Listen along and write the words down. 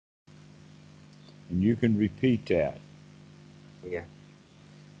And you can repeat that. Yeah.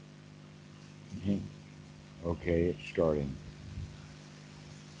 Mhm. Okay, it's starting.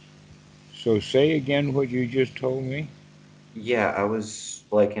 So say again what you just told me. Yeah, I was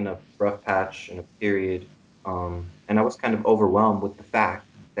like in a rough patch in a period, and I was kind of overwhelmed with the fact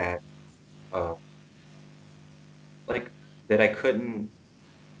that, uh, like, that I couldn't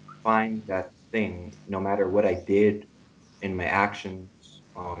find that thing, no matter what I did in my actions,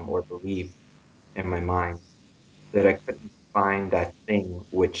 or believed in my mind, that I couldn't find that thing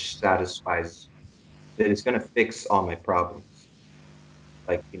which satisfies, that is going to fix all my problems,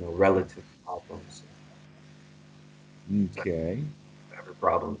 like, relative problems, Okay. whatever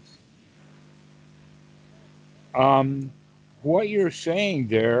problems. Um, what you're saying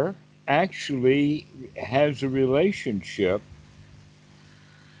there actually has a relationship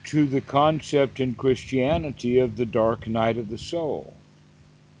to the concept in Christianity of the dark night of the soul.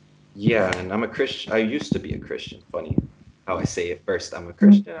 Yeah, and I'm a Christian. I used to be a Christian. Funny how I say it first. I'm a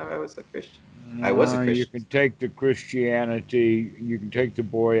Christian. I was a Christian. I was a You Christian. can take the Christianity, you can take the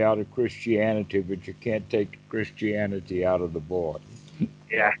boy out of Christianity, but you can't take the Christianity out of the boy.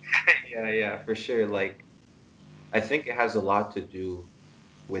 Yeah, yeah, for sure. Like, I think it has a lot to do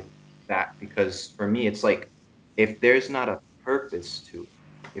with that because for me, it's like if there's not a purpose to it,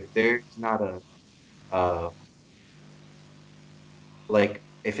 if there's not a like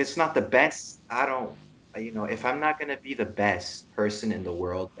if it's not the best, I don't, if I'm not gonna be the best person in the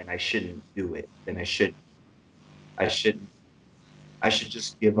world, then I shouldn't do it. Then I shouldn't, I should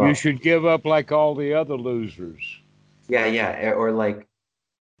just give You up. should give up like all the other losers. Yeah, yeah. Or like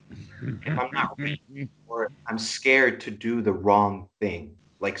if I'm not weak or I'm scared to do the wrong thing,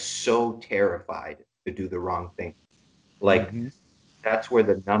 like so terrified to do the wrong thing. Like Hmm. that's where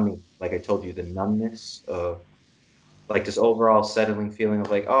the numbing, like I told you, the numbness of like this overall settling feeling of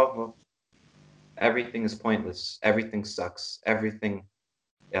like, oh, well, everything is pointless, everything sucks, everything,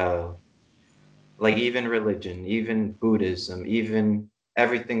 uh, like even religion, even Buddhism, even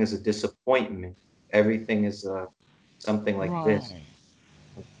everything is a disappointment. Everything is something like this. Right.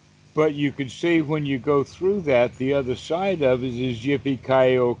 But you can see when you go through that, the other side of it is yippee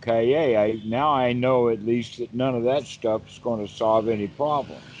ki yay. Now I know at least that none of that stuff is going to solve any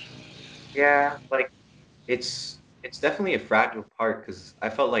problems. Yeah, like it's definitely a fragile part because I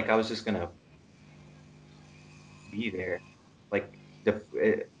felt like I was just gonna be there. Like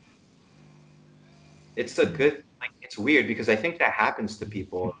it's a good, like it's weird because I think that happens to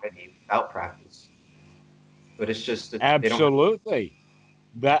people already without practice, but it's just that they don't have. Absolutely.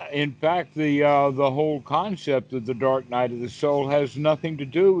 That, in fact, the whole concept of the dark night of the soul has nothing to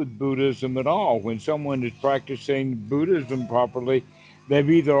do with Buddhism at all. When someone is practicing Buddhism properly, they've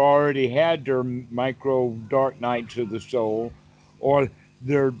either already had their micro dark nights of the soul, or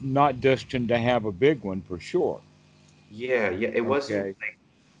they're not destined to have a big one for sure. Yeah, yeah. It wasn't Okay.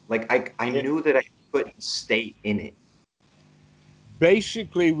 like I It, knew that I couldn't stay in it.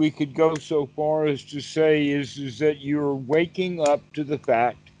 Basically, we could go so far as to say is that you're waking up to the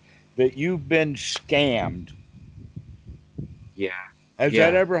fact that you've been scammed. Yeah, Has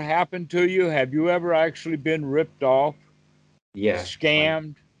that yeah, ever happened to you? Have you ever actually been ripped off, yeah. Like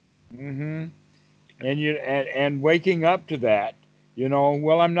scammed? Hmm. And waking up to that,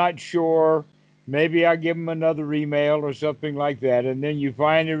 well, I'm not sure. Maybe I give them another email or something like that, and then you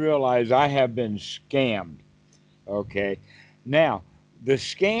finally realize I have been scammed. Okay, now the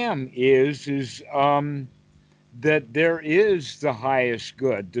scam is that there is the highest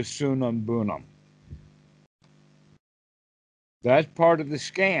good, the sunam bunam. That's part of the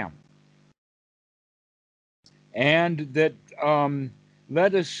scam, and that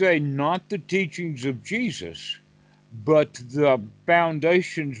let us say not the teachings of Jesus, but the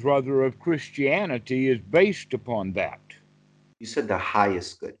foundations rather of Christianity is based upon that. you said the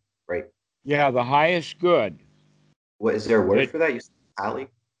highest good, right? Yeah, the highest good. What is there a word That for that? You said Pali?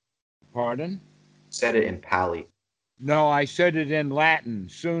 Pardon? Said it in Pali. No, I said it in Latin.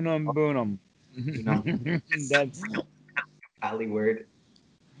 Sunum Oh, bunum. no. It's That's a Pali word.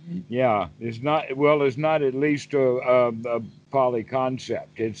 yeah. It's not well. It's not at least a Pali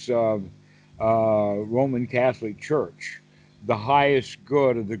concept. It's Roman Catholic Church, the highest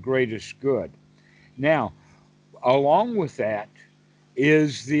good of the greatest good. Now, along with that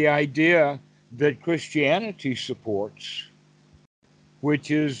is the idea that Christianity supports, which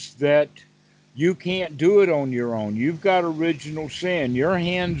is that you can't do it on your own. You've got original sin. Your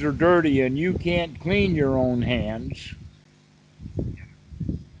hands are dirty and you can't clean your own hands,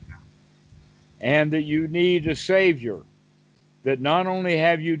 and that you need a Savior. That not only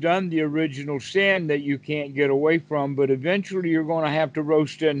have you done the original sin that you can't get away from, but eventually you're going to have to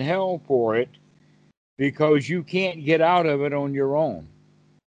roast in hell for it. because you can't get out of it on your own.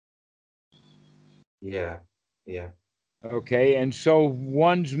 Yeah. Yeah. Okay, and so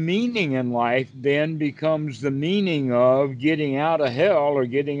one's meaning in life then becomes the meaning of getting out of hell or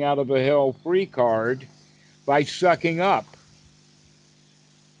getting out of a hell free card by sucking up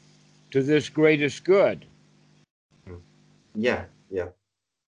to this greatest good. Mm. Yeah. Yeah.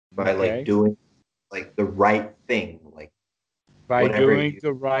 By like Okay, doing like the right thing, like by whatever doing you.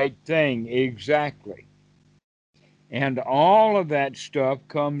 the right thing, exactly. And all of that stuff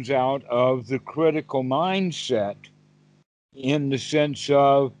comes out of the critical mindset in the sense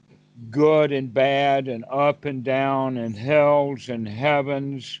of good and bad and up and down and hells and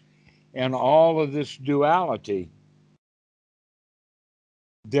heavens and all of this duality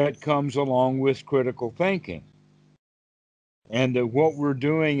that comes along with critical thinking. And that what we're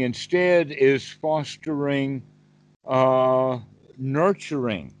doing instead is fostering uh,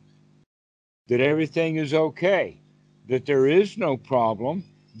 nurturing, that everything is okay, that there is no problem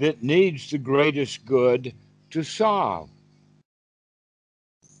that needs the greatest good to solve.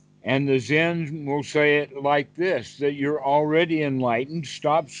 And the Zen will say it like this, that you're already enlightened.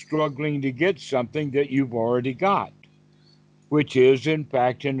 Stop struggling to get something that you've already got, which is, in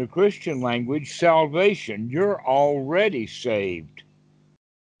fact, in the Christian language, salvation. You're already saved.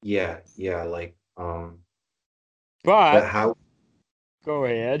 Yeah. Yeah. But But, how? go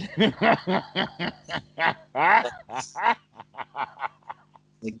ahead.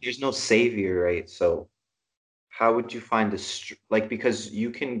 Like, there's no savior, right? So how would you find like, because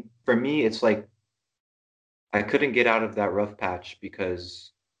you can, for me, it's like I couldn't get out of that rough patch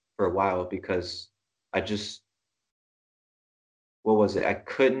because for a while, because I just, what was it? I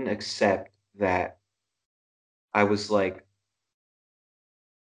couldn't accept that I was like,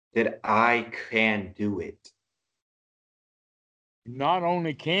 that I can do it. Not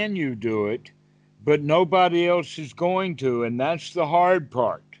only can you do it, but nobody else is going to, and that's the hard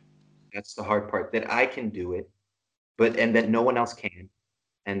part. That's the hard part, that I can do it, but, and that no one else can.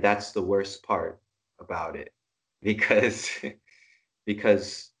 And that's the worst part about it, because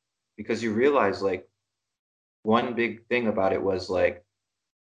because because you realize, like, one big thing about it was like,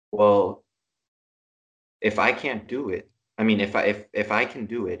 well, if I can't do it, I mean, if I can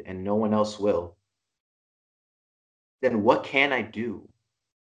do it and no one else will, then what can I do?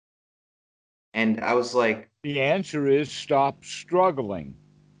 And I was like, The answer is stop struggling.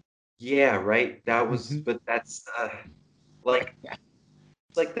 yeah, right. That was, Mhm. but that's like,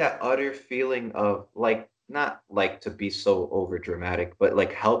 it's like that utter feeling of like, not like to be so over dramatic, but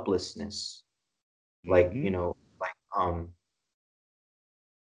like helplessness, like, Mhm. like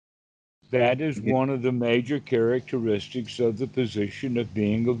That is you, one of the major characteristics of the position of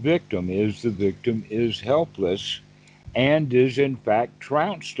being a victim is the victim is helpless and is in fact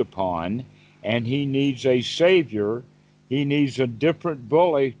trounced upon, and he needs a savior. He needs a different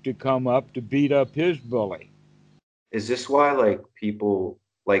bully to come up to beat up his bully. is this why like people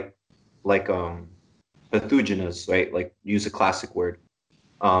like pathogenas, right? Like, use a classic word.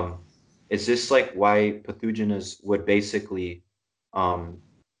 Um, is this like why pathogenas would basically um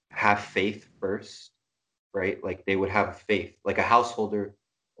have faith first, right? Like, they would have faith. Like, a householder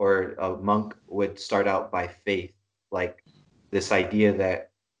or a monk would start out by faith, like this idea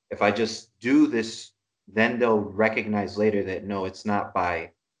that if I just do this, then they'll recognize later that no, it's not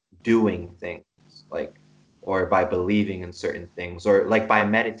by doing things, like, or by believing in certain things, or like by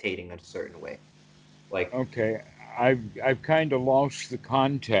meditating a certain way. Like, Okay, I've kind of lost the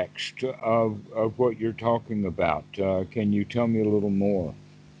context of what you're talking about. Can you tell me a little more?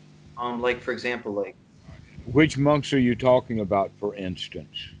 like, for example, like, Which monks are you talking about, for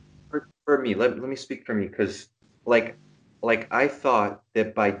instance? for me, let me speak for me, because like I thought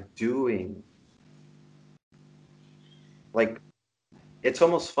that by doing, like, it's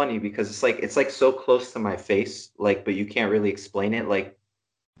almost funny because it's like so close to my face, like, but you can't really explain it. Like,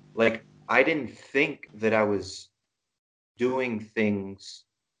 I didn't think that I was doing things.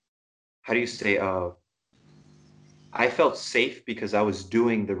 How do you say? I felt safe because I was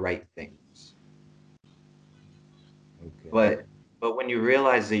doing the right things. Okay. But when you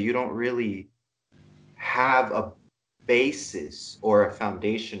realize that you don't really have a basis or a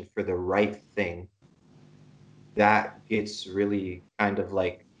foundation for the right thing, that gets really kind of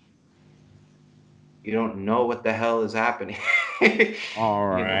like, you don't know what the hell is happening. All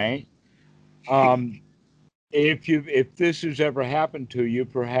you know? right. Um, if this has ever happened to you,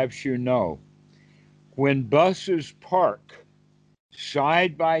 perhaps you know when buses park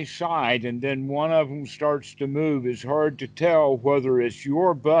side by side and then one of them starts to move, it's hard to tell whether it's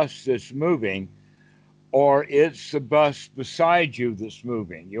your bus that's moving or it's the bus beside you that's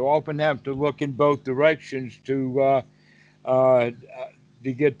moving. You often have to look in both directions uh,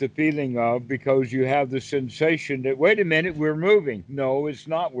 to get the feeling of, because you have the sensation that, wait a minute, we're moving. No, it's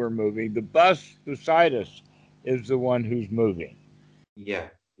not, we're moving. The bus beside us is the one who's moving. Yeah.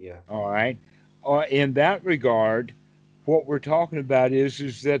 Yeah. All right. In that regard, what we're talking about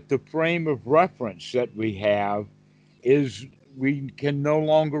is that the frame of reference that we have is, we can no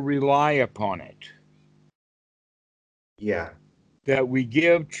longer rely upon it. Yeah. That we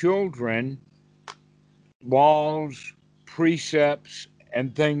give children laws, precepts,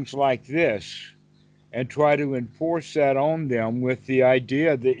 and things like this, and try to enforce that on them with the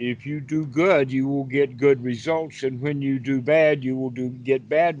idea that if you do good, you will get good results, and when you do bad, you will get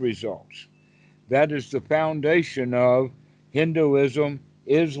bad results. That is the foundation of Hinduism,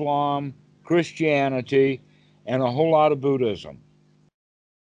 Islam, Christianity, and a whole lot of Buddhism.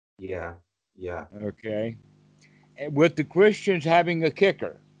 Yeah. Yeah. Okay, and with the Christians having a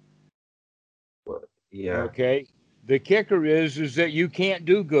kicker. What? Yeah. Okay, the kicker is that you can't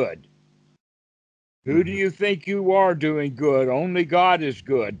do good. Who do Hmm. you think you are doing good? Only God is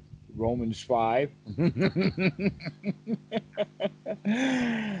good. Romans 5.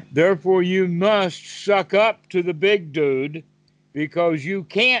 Therefore, you must suck up to the big dude, because you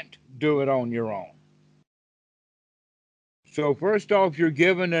can't do it on your own. So, first off, you're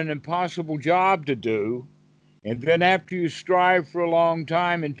given an impossible job to do. And then, after you strive for a long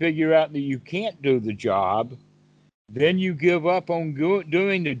time and figure out that you can't do the job, then you give up on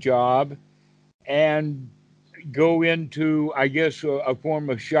doing the job and go into, I guess, a form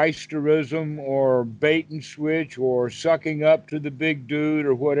of shysterism or bait and switch or sucking up to the big dude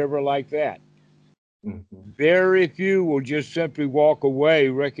or whatever like that. Hmm. Very few will just simply walk away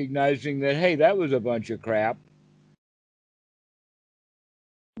recognizing that, hey, that was a bunch of crap.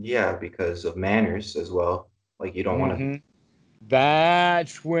 Yeah, because of manners as well. Like you don't want to. Hmm.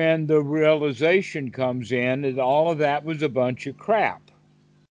 That's when the realization comes in that all of that was a bunch of crap.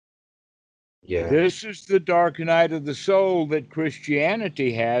 Yeah. This is the dark night of the soul that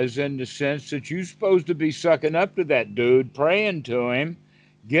Christianity has, in the sense that you're supposed to be sucking up to that dude, praying to him,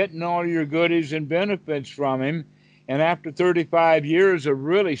 getting all your goodies and benefits from him. And after 35 years of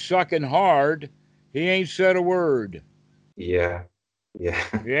really sucking hard, he ain't said a word. Yeah. Yeah.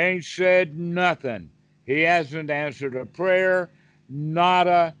 He ain't said nothing. He hasn't answered a prayer,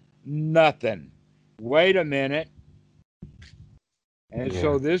 nada, nothing. Wait a minute. And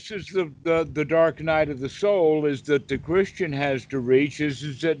so Yeah. this is the dark night of the soul, is that the Christian has to reach,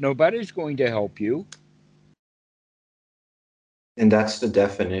 is that nobody's going to help you. And that's the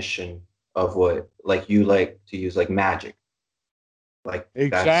definition of what like you like to use like magic. Like that's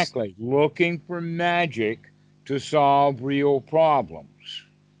Exactly. Looking for magic to solve real problems.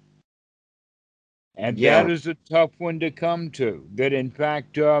 And that yeah. is a tough one to come to. That in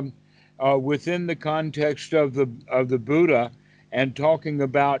fact, within the context of the Buddha, and talking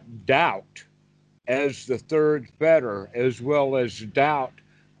about doubt as the third fetter, as well as doubt,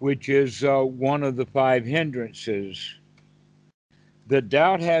 which is one of the five hindrances. The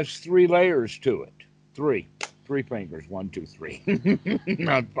doubt has three layers to it. Three fingers. One, two, three.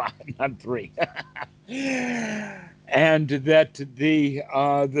 Not five, not three. And that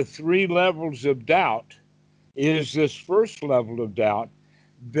the three levels of doubt is this first level of doubt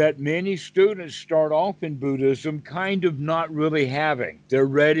that many students start off in Buddhism kind of not really having. They're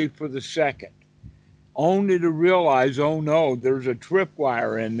ready for the second, only to realize, oh no, there's a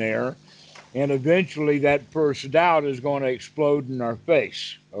tripwire in there, and eventually that first doubt is going to explode in our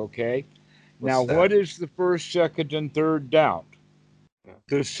face. Okay? Now, What's what that? is the first, second, and third doubt? Yeah.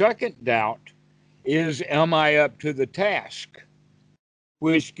 The second doubt is, am I up to the task?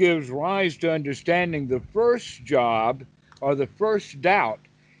 Which gives rise to understanding the first job, or the first doubt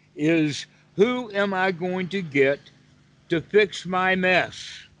is, who am I going to get to fix my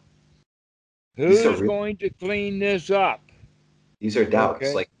mess? These are Who's real going to clean this up? these are doubts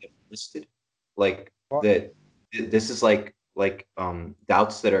Okay? like listed. Like that this is like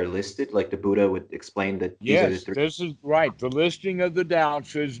doubts that are listed. Like the Buddha would explain that these are the Yes, three. this is right. The listing of the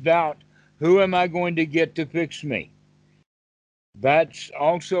doubts is doubt. Who am I going to get to fix me? That's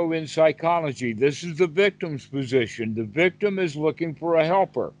also in psychology. This is the victim's position. The victim is looking for a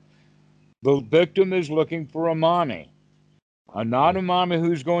helper. The victim is looking for a mommy. Not a mommy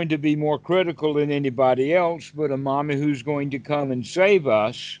who's going to be more critical than anybody else, but a mommy who's going to come and save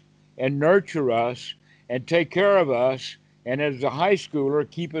us and nurture us and take care of us, and as a high schooler,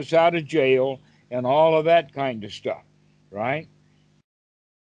 keep us out of jail and all of that kind of stuff, right?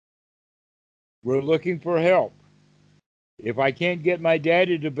 We're looking for help. If I can't get my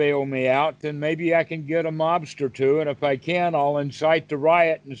daddy to bail me out, then maybe I can get a mobster to, and if I can, I'll incite the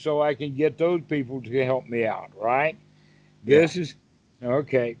riot, and so I can get those people to help me out, right? Yeah. This is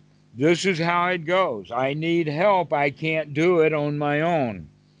okay. This is how it goes. I need help. I can't do it on my own.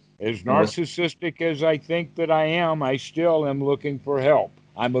 As And narcissistic as I think that I am, I still am looking for help.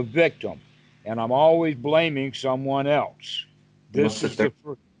 I'm a victim, and I'm always blaming someone else. what's This the is third? the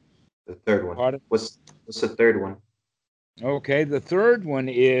first The third one. part. What's the third one? Okay, the third one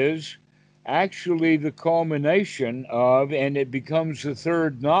is actually the culmination of, and it becomes the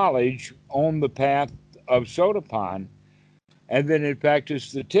third knowledge on the path of Sotapan. And then, in fact,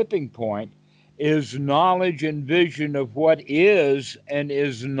 it's the tipping point is knowledge and vision of what is and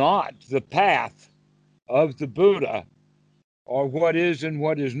is not the path of the Buddha, or what is and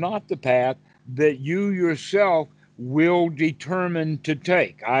what is not the path that you yourself will determine to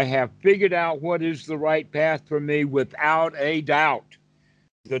take. I have figured out what is the right path for me without a doubt.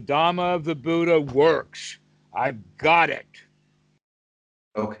 The Dhamma of the Buddha works. I've got it.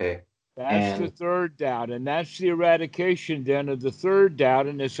 Okay. That's the And third doubt, and that's the eradication then of the third doubt,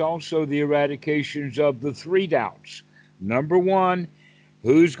 and it's also the eradications of the three doubts. Number one,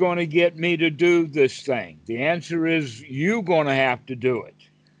 who's going to get me to do this thing? The answer is you going to have to do it.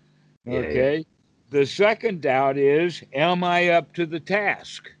 yeah, yeah. Okay. The second doubt is, am I up to the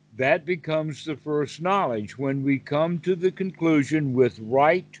task? That becomes the first knowledge when we come to the conclusion with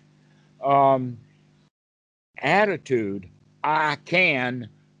right um, attitude. I can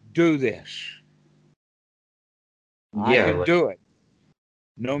do this. I Yeah, can like do it.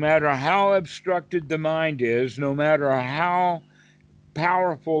 No matter how obstructed the mind is, no matter how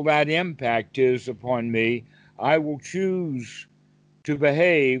powerful that impact is upon me, I will choose to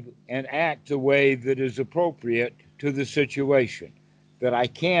behave and act the way that is appropriate to the situation, that I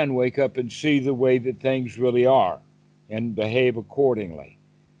can wake up and see the way that things really are and behave accordingly.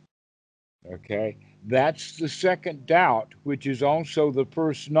 Okay? That's the second doubt, which is also the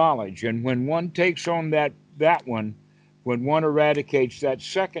first knowledge. And when one takes on that one, when one eradicates that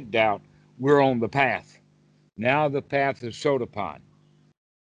second doubt, we're on the path. Now the path is Sotapan.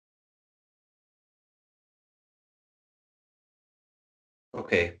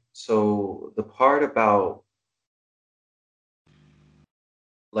 okay. So the part about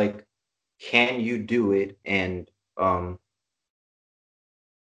like can you do it and um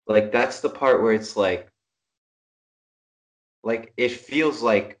like that's the part where it's like it feels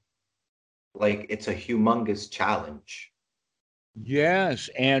like it's a humongous challenge. Yes,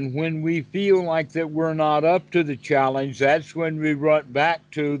 and when we feel like that we're not up to the challenge, that's when we run back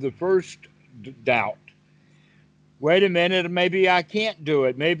to the first doubt. Wait a minute, maybe I can't do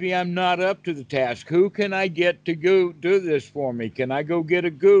it. Maybe I'm not up to the task. Who can I get to go do this for me? Can I go get a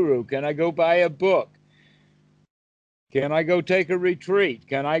guru? Can I go buy a book? Can I go take a retreat?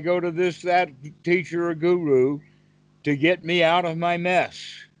 Can I go to this, that teacher or guru to get me out of my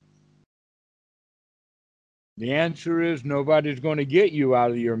mess? The answer is nobody's going to get you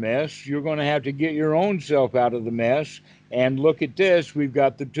out of your mess. You're going to have to get your own self out of the mess. And look at this, we've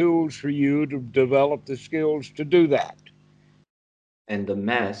got the tools for you to develop the skills to do that. And the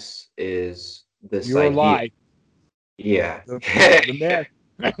mess is this Your idea. life, Yeah. the mess.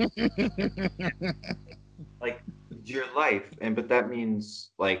 Like your life, and but that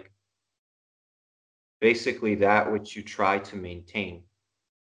means like basically that which you try to maintain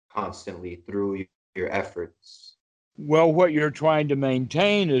constantly through your efforts. Well, what you're trying to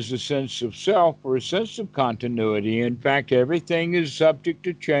maintain is a sense of self or a sense of continuity. In fact, everything is subject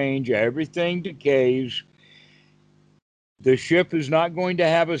to change, everything decays. The ship is not going to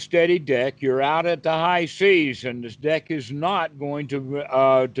have a steady deck. You're out at the high seas, and this deck is not going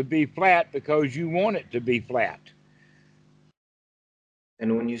to be flat because you want it to be flat.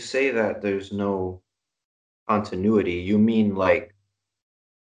 And when you say that there's no continuity, you mean like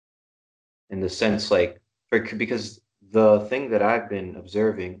in the sense like because the thing that I've been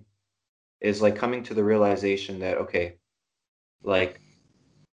observing is like coming to the realization that okay, like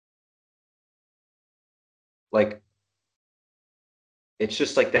like it's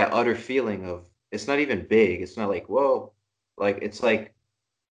just like that utter feeling of it's not even big. It's not like whoa, like it's like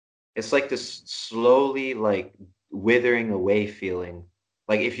this slowly like withering away feeling.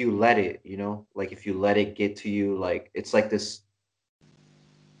 Like if you let it, like if you let it get to you, like it's like this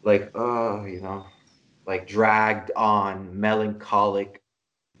like like dragged on melancholic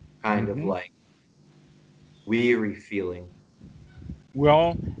kind of Hmm. like weary feeling.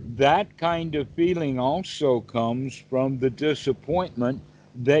 Well, that kind of feeling also comes from the disappointment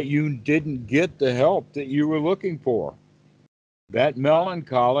that you didn't get the help that you were looking for. That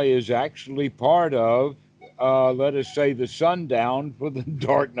melancholy is actually part of let us say, the sundown for the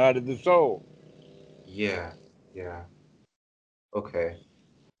dark night of the soul. Yeah. Yeah. Okay.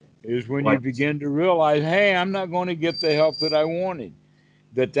 Is when you Like, begin to realize, hey, I'm not going to get the help that I wanted.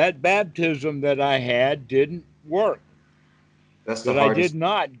 That baptism that I had didn't work. that's the That I did hardest.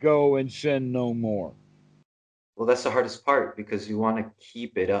 not go and sin no more. Well, that's the hardest part because you want to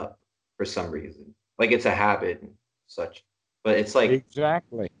keep it up for some reason. Like it's a habit and such. But it's like,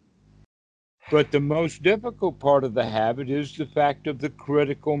 Exactly. But the most difficult part of the habit is the fact of the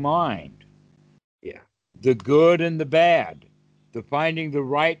critical mind, yeah, the good and the bad, the finding the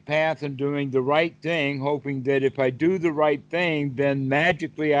right path and doing the right thing, hoping that if I do the right thing, then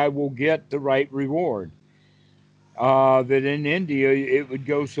magically I will get the right reward. That in India, it would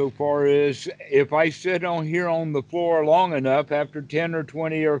go so far as if I sit on here on the floor long enough after 10 or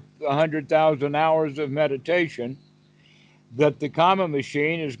 20 or 100,000 hours of meditation, that the karma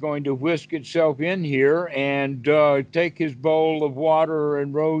machine is going to whisk itself in here and take his bowl of water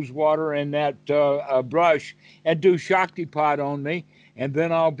and rose water and that brush and do Shaktipat on me, and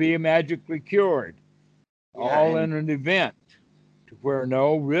then I'll be magically cured, yeah, all and in an event. To where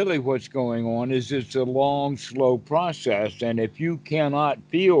no, really what's going on is it's a long, slow process. And if you cannot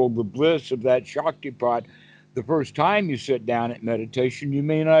feel the bliss of that Shaktipat the first time you sit down at meditation, you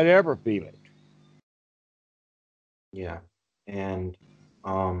may not ever feel it. yeah, and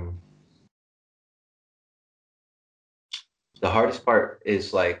um, the hardest part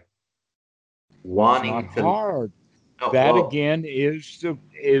is like It's not wanting to. hard. No, That well, again is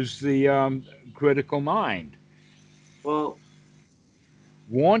the critical mind, well,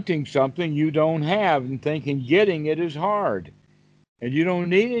 wanting something you don't have and thinking getting it is hard, and you don't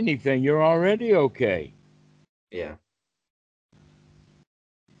need anything. You're already okay. yeah,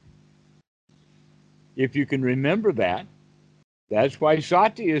 If you can remember that, that's why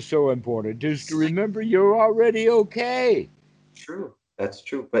sati is so important. Is to remember you're already okay. true. That's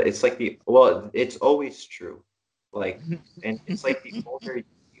true. But it's like well, it's always true. Like, and it's like the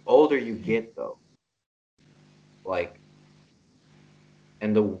older you get though, like,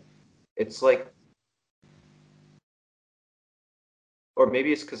 and it's like, or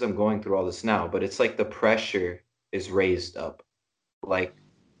maybe it's because I'm going through all this now, but it's like the pressure is raised up. Like,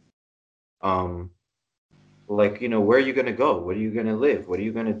 um, where are you gonna go? What are you gonna live? What are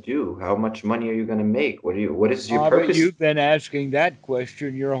you gonna do? How much money are you gonna make? What is your But purpose? you've been asking that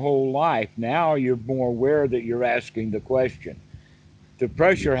question your whole life. Now you're more aware that you're asking the question. The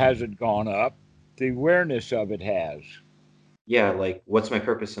pressure hasn't gone up, the awareness of it has. Yeah, like, what's my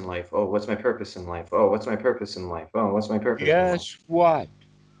purpose in life? Oh, what's my purpose in life? Oh, what's my purpose in life? Oh, what's my purpose in life? Guess what?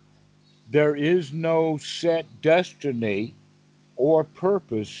 There is no set destiny or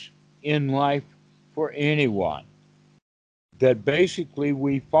purpose in life for anyone. That basically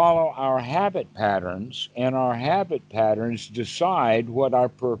we follow our habit patterns, and our habit patterns decide what our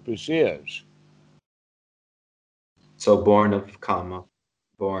purpose is. So born of karma,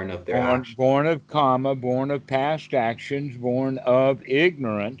 born of their Born, action. born of karma, born of past actions, born of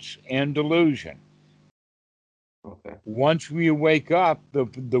ignorance and delusion. Okay. Once we wake up,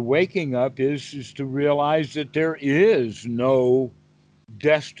 the waking up is to realize that there is no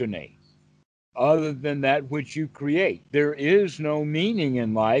destiny other than that which you create. There is no meaning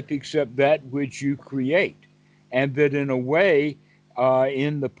in life except that which you create. And that in a way,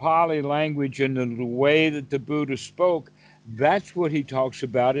 in the Pali language and in the way that the Buddha spoke, that's what he talks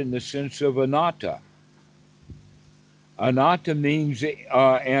about in the sense of anatta. Anatta means,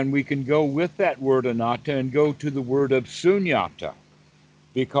 and we can go with that word anatta and go to the word of sunyata,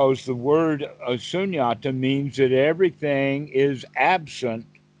 because the word sunyata means that everything is absent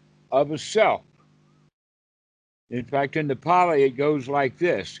of a self. In fact, in the Pali, it goes like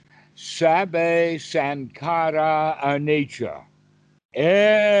this: Sabe Sankara Anicca.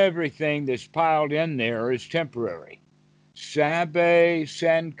 Everything that's piled in there is temporary. Sabe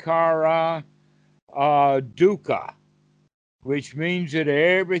Sankara Dukkha, which means that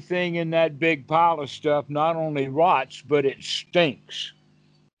everything in that big pile of stuff not only rots, but it stinks.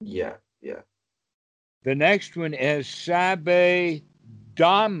 Yeah, yeah, The next one is Sabe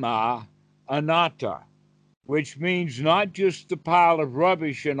Dhamma Anatta, which means not just the pile of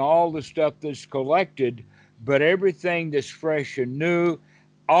rubbish and all the stuff that's collected, but everything that's fresh and new,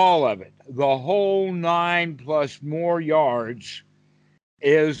 all of it. The whole 9 plus more yards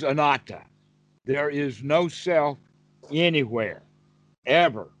is anatta. There is no self anywhere,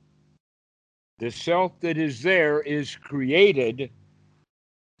 ever. The self that is there is created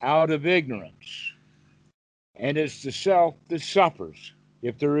out of ignorance, and it's the self that suffers.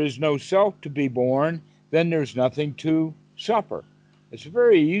 If there is no self to be born, then there's nothing to suffer. It's a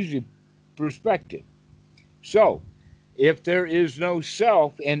very easy perspective. So, if there is no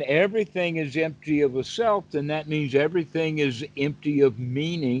self and everything is empty of a self, then that means everything is empty of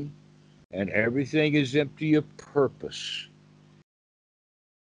meaning and everything is empty of purpose.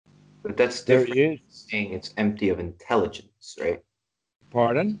 But that's There different is, than saying it's empty of intelligence, right?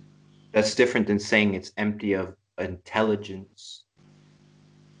 pardon? That's different than saying it's empty of intelligence.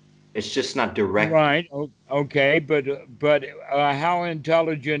 It's just not direct. Right. Okay. But how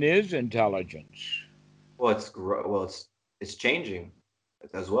intelligent is intelligence? Well, it's changing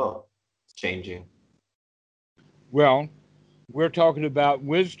as well. It's changing. Well, we're talking about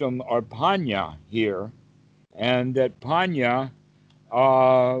wisdom or panya here, and that panya,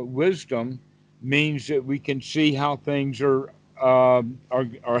 wisdom, means that we can see how things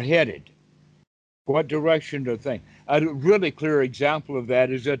are headed. What direction to think? A really clear example of that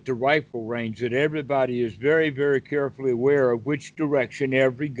is at the rifle range, that everybody is very, very carefully aware of which direction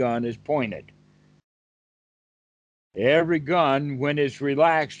every gun is pointed. Every gun, when it's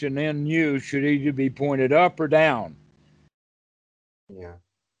relaxed and in use, should either be pointed up or down, Yeah.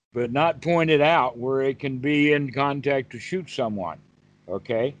 but not pointed out where it can be in contact to shoot someone.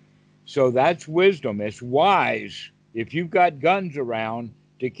 Okay? So that's wisdom. It's wise if you've got guns around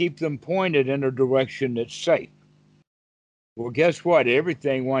to keep them pointed in a direction that's safe. Well, guess what?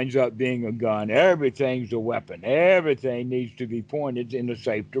 Everything winds up being a gun. Everything's a weapon. Everything needs to be pointed in a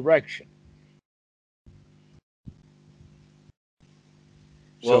safe direction.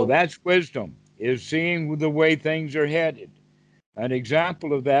 So Well, that's wisdom, is seeing the way things are headed. An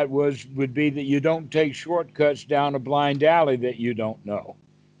example of that would be that you don't take shortcuts down a blind alley that you don't know.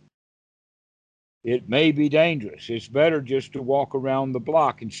 It may be dangerous. It's better just to walk around the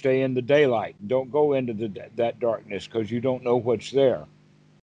block and stay in the daylight. Don't go into that darkness because you don't know what's there.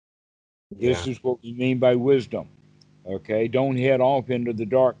 This yeah. is what we mean by wisdom. Okay, don't head off into the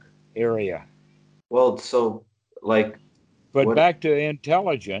dark area. Well, so like But what? back to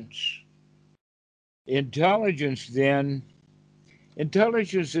intelligence. Intelligence then,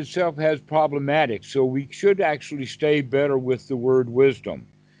 intelligence itself has problematics, so we should actually stay better with the word wisdom.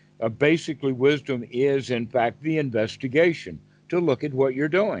 Basically, wisdom is, in fact, the investigation to look at what you're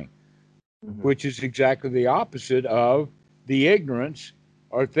doing, Mhm. which is exactly the opposite of the ignorance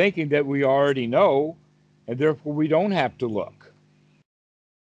or thinking that we already know and therefore we don't have to look.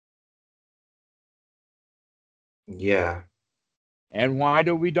 Yeah. And why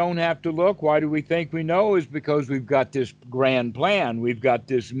do we don't have to look? Why do we think we know? Is because we've got this grand plan. We've got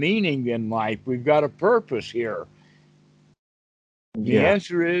this meaning in life. We've got a purpose here. The Yeah.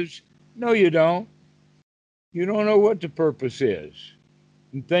 answer is no, you don't. You don't know what the purpose is.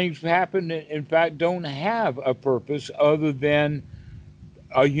 And things happen that, in fact, don't have a purpose other than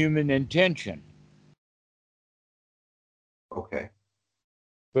a human intention. Okay.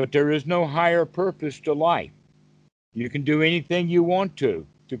 But there is no higher purpose to life. You can do anything you want to.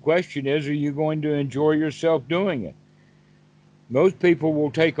 The question is, are you going to enjoy yourself doing it? Most people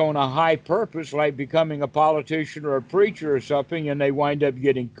will take on a high purpose, like becoming a politician or a preacher or something, and they wind up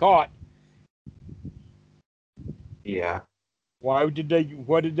getting caught. Yeah. Why did they?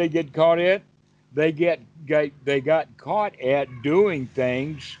 What did they get caught at? They got caught at doing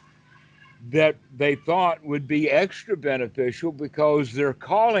things that they thought would be extra beneficial because their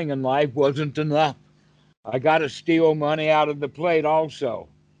calling in life wasn't enough. I got to steal money out of the plate also.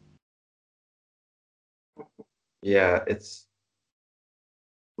 Yeah. It's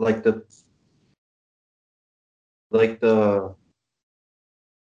like the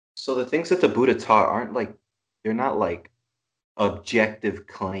so the things that the Buddha taught aren't like they're not like objective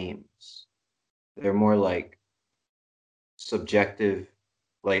claims. They're more like subjective,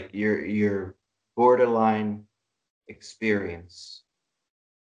 like your borderline experience.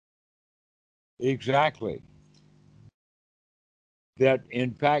 Exactly. That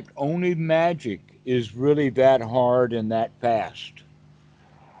in fact only magic is really that hard and that fast.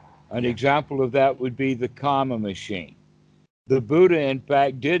 An Yeah. example of that would be the karma machine. The Buddha, in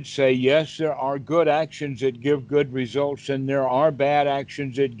fact, did say, yes, there are good actions that give good results, and there are bad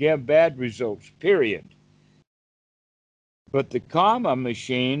actions that give bad results, period. But the karma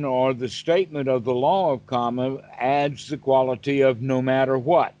machine, or the statement of the law of karma, adds the quality of no matter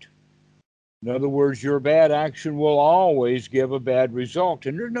what. In other words, your bad action will always give a bad result,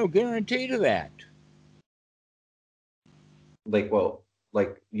 and there's no guarantee to that. Like, well,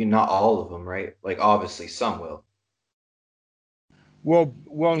 like you not all of them, right? Like obviously some will. Well,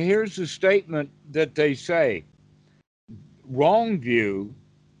 here's the statement that they say. Wrong view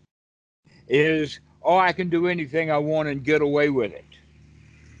is, oh, I can do anything I want and get away with it.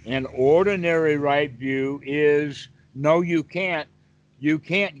 An ordinary right view is, no, you can't. You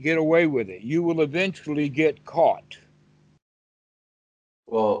can't get away with it. You will eventually get caught.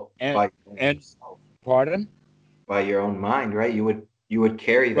 Well, And by your own and self, pardon? by your own mind, right? You would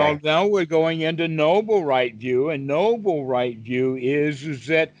carry Well, that. now we're going into noble right view, and noble right view is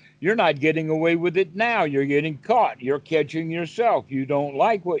that you're not getting away with it now. You're getting caught. You're catching yourself. You don't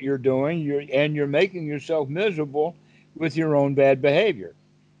like what you're doing. You're making yourself miserable with your own bad behavior.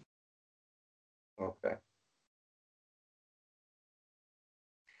 Okay.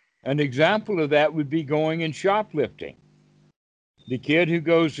 An example of that would be going and shoplifting. The kid who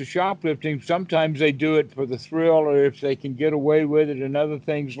goes to shoplifting, sometimes they do it for the thrill or if they can get away with it and other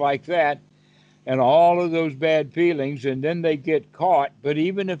things like that, and all of those bad feelings, and then they get caught. But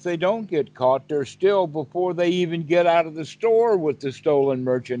even if they don't get caught, they're still, before they even get out of the store with the stolen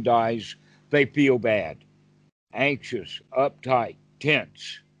merchandise, they feel bad, anxious, uptight,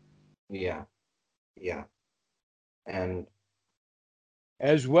 tense, Yeah. Yeah. And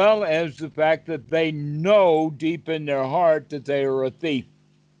as well as the fact that they know deep in their heart that they are a thief.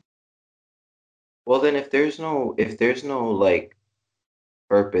 well, then if there's no like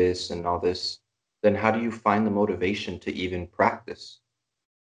purpose and all this, then how do you find the motivation to even practice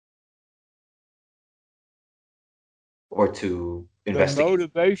or to The investigate?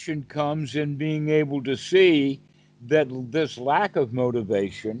 motivation comes in being able to see that this lack of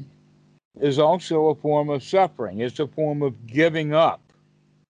motivation is also a form of suffering. It's a form of giving up,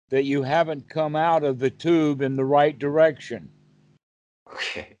 that you haven't come out of the tube in the right direction.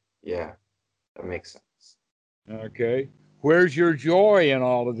 Okay. Yeah, that makes sense. Okay? Where's your joy in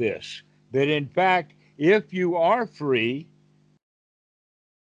all of this? That in fact, if you are free,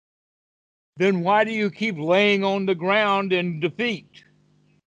 then why do you keep laying on the ground in defeat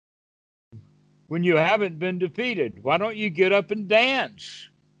when you haven't been defeated? Why don't you get up and dance?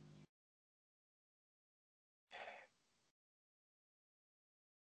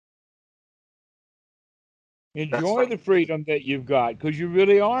 That's Enjoy funny. the freedom that you've got because you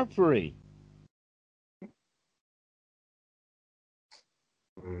really are free.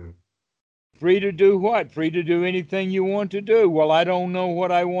 Mm, Free to do what? Free to do anything you want to do. Well, I don't know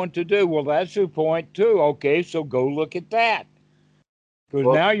what I want to do. Well, that's the point, too. Okay, so go look at that. Because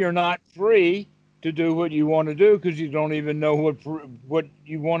well, now you're not free to do what you want to do because you don't even know what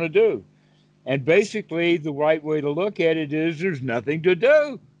you want to do. And that's basically, the right way to look at it is there's nothing to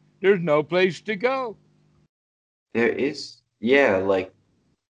do. There's no place to go. there is, yeah, like,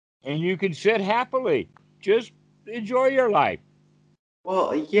 And you can sit happily. Just enjoy your life.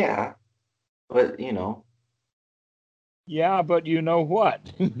 well, yeah, but Yeah, but you know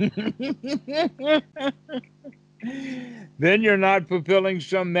what? Then you're not fulfilling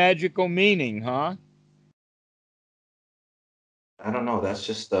some magical meaning, huh? I don't know. That's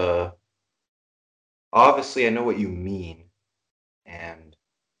just obviously I know what you mean, and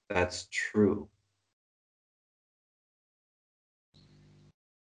that's true.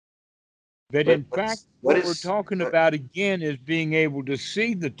 That But in fact, what what we're is talking about again is being able to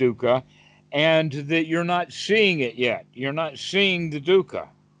see the dukkha, and that you're not seeing it yet. You're not seeing the dukkha.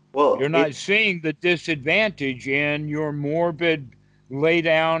 well, You're not seeing the disadvantage in your morbid, lay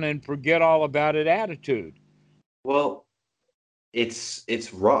down and forget all about it attitude. well, it's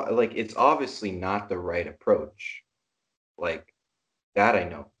raw. Like it's obviously not the right approach. Like that I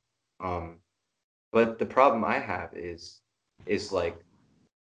know. Um, but the problem I have is like,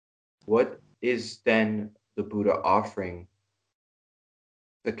 what is then the Buddha offering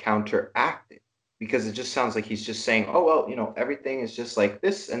to counteract it? Because it just sounds like he's just saying, "Oh well, everything is just like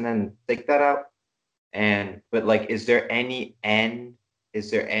this," and then take that out. And but like, is there any end? Is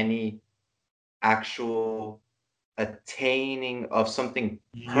there any actual attaining of something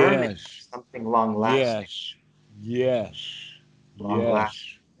permanent, Yes, something long lasting, yes, yes, long lasting?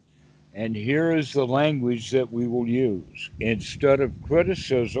 yes. And here is the language that we will use. Instead of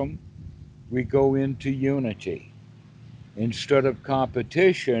criticism, we go into unity. Instead of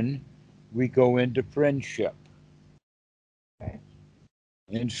competition, we go into friendship. Okay.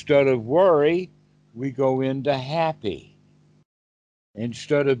 Instead of worry, we go into happy.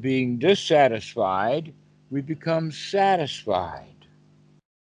 Instead of being dissatisfied, we become satisfied.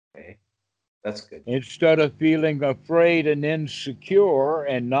 Okay. That's good. Instead of feeling afraid and insecure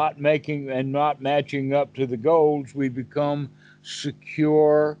and not matching up to the goals, we become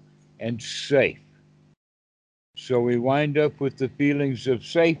secure and safe. So we wind up with the feelings of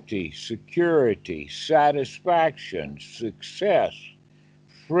safety, security, satisfaction, success,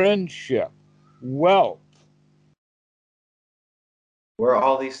 friendship, wealth. Where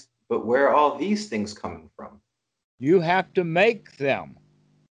are all these things coming from? You have to make them.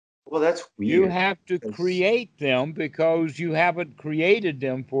 Well, that's You weird have to because create them because you haven't created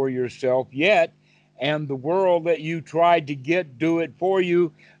them for yourself yet. And the world that you tried to get do it for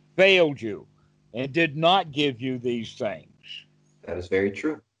you failed you and did not give you these things. that is very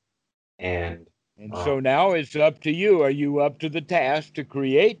true. And And um, so now it's up to you. Are you up to the task to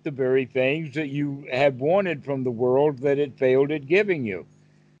create the very things that you have wanted from the world that it failed at giving you?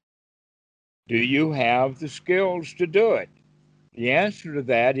 Do you have the skills to do it? The answer to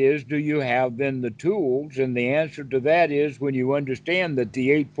that is, do you have then the tools? And the answer to that is, when you understand that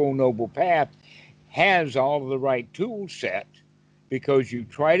the Eightfold Noble Path has all of the right tool set because you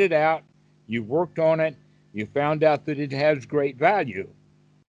tried it out, you worked on it, you found out that it has great value.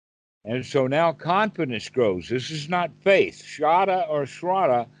 And so now confidence grows. This is not faith. Shada or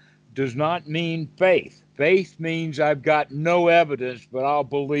Shraddha does not mean faith. Faith means I've got no evidence, but I'll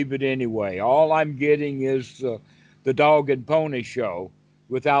believe it anyway. All I'm getting is the dog and pony show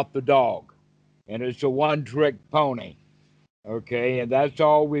without the dog. And it's a one trick pony. Okay, and that's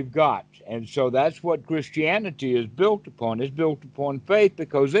all we've got. And so that's what Christianity is built upon. It's built upon faith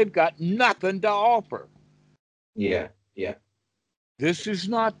because they've got nothing to offer. yeah, yeah, This is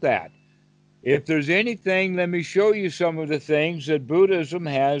not that. If there's anything, let me show you some of the things that Buddhism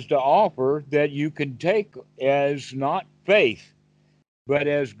has to offer that you can take as not faith, but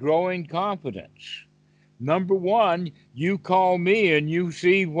as growing confidence. Number one, you call me and you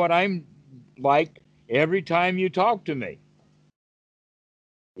see what I'm like every time you talk to me,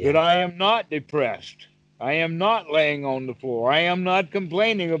 that yeah, I am not depressed. I am not laying on the floor. I am not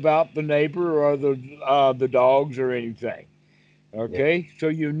complaining about the neighbor or the dogs or anything. yeah. Okay, so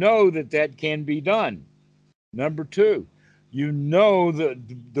you know that that can be done. Number two, you know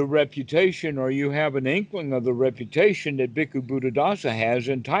the reputation, or you have an inkling of the reputation that Bhikkhu Buddhadasa has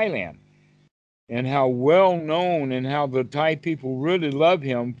in Thailand, and how well known and how the Thai people really love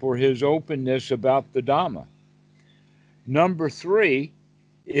him for his openness about the Dhamma. Number three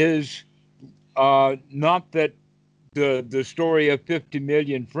is not that the story of 50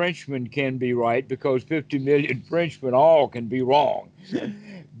 million Frenchmen can be right, because 50 million Frenchmen all can be wrong.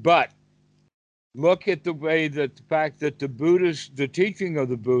 But look at the way that the fact that the teaching of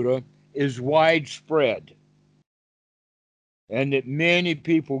the Buddha is widespread, and that many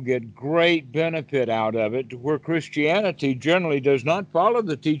people get great benefit out of it, where Christianity generally does not follow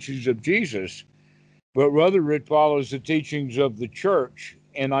the teachings of Jesus, but rather it follows the teachings of the church.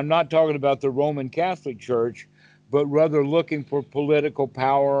 And I'm not talking about the Roman Catholic Church, but rather looking for political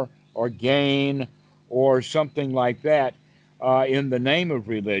power or gain or something like that in the name of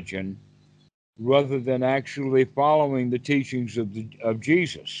religion, rather than actually following the teachings of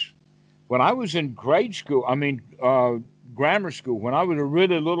Jesus. When I was in grade school, grammar school, when I was a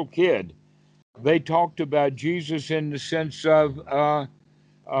really little kid, they talked about Jesus in the sense of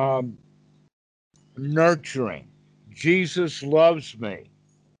um, nurturing. Jesus loves me,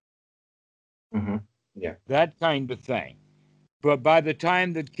 Hmm. Yeah, that kind of thing. But by the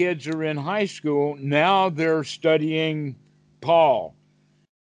time that kids are in high school, now they're studying Paul,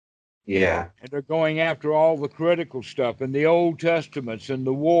 yeah, and they're going after all the critical stuff and the Old Testaments and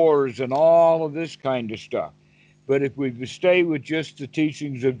the wars and all of this kind of stuff. But if we stay with just the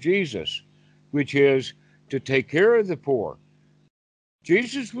teachings of Jesus, which is to take care of the poor,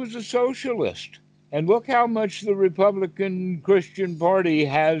 Jesus was a socialist. And look how much the Republican Christian Party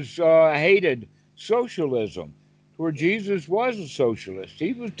has hated socialism, where Jesus was a socialist.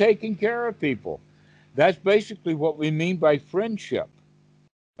 He was taking care of people. That's basically what we mean by friendship.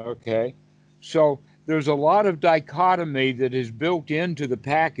 Okay. So there's a lot of dichotomy that is built into the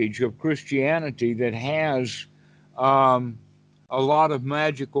package of Christianity that has um, a lot of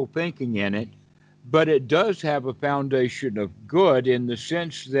magical thinking in it, but it does have a foundation of good in the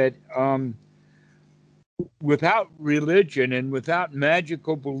sense that without religion and without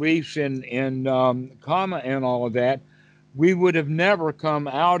magical beliefs in karma and all of that, we would have never come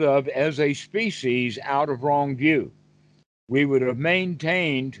out of, as a species, out of wrong view. We would have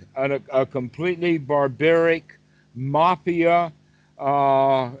maintained a completely barbaric mafia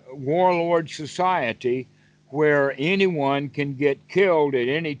warlord society where anyone can get killed at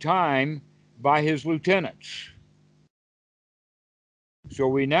any time by his lieutenants. So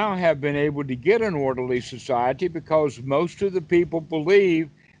we now have been able to get an orderly society because most of the people believe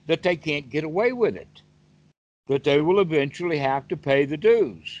that they can't get away with it, that they will eventually have to pay the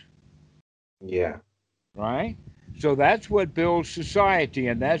dues, yeah. right? So that's what builds society,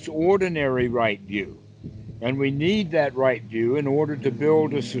 and that's ordinary right view. And we need that right view in order to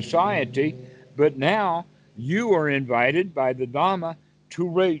build a society. But now you are invited by the Dhamma to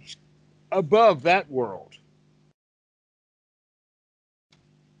reach above that world.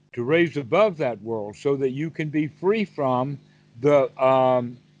 to raise above that world so that you can be free from the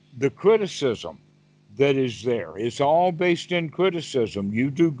criticism that is there. It's all based in criticism. You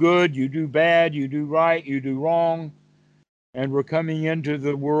do good, you do bad, you do right, you do wrong. And we're coming into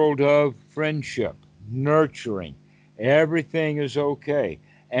the world of friendship, nurturing. Everything is okay.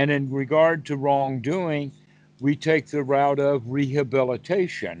 And in regard to wrongdoing, we take the route of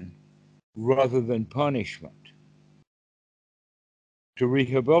rehabilitation rather than punishment. To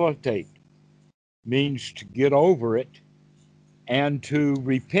rehabilitate means to get over it and to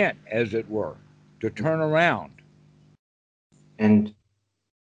repent, as it were, to turn around. And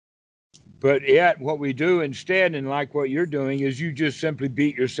But yet, what we do instead, and like what you're doing, is you just simply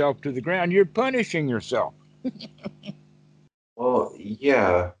beat yourself to the ground. You're punishing yourself. well,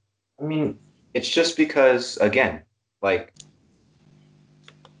 yeah. I mean, it's just because, again, like,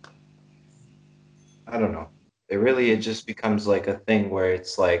 I don't know. It just becomes like a thing where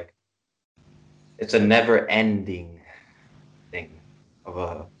it's like it's a never ending thing of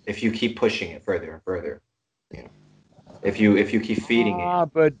a if you keep pushing it further and further, you know. If you keep feeding it.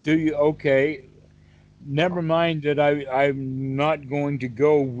 But do you, okay, never mind that I'm not going to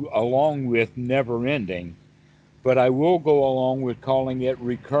go along with never ending, but I will go along with calling it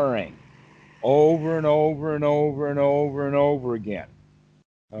recurring over and over and over and over and over again.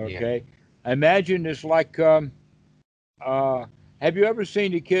 Yeah. Okay? Imagine it's like, uh, have you ever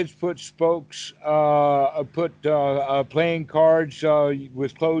seen the kids put spokes, put playing cards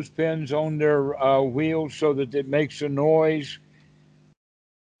with clothespins on their wheels so that it makes a noise?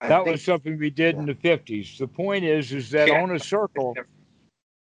 I That was think something we did yeah. in the 50s. The point is that Yeah. on a circle,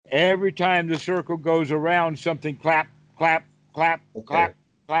 every time the circle goes around, something clap, clap, clap, Okay. clap,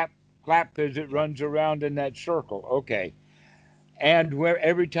 clap, clap as it runs around in that circle. Okay. And where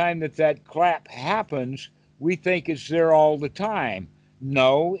every time that clap happens, we think it's there all the time.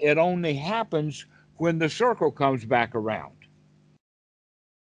 No, it only happens when the circle comes back around,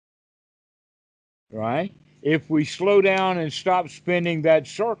 right? If we slow down and stop spinning that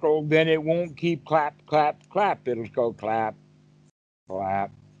circle, then it won't keep clap, clap, clap. It'll go clap,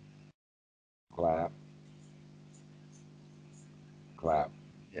 clap, clap, clap.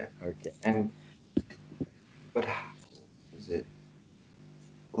 Yeah. Okay. And but how is it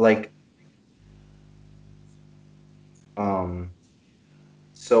like um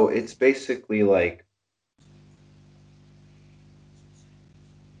so it's basically like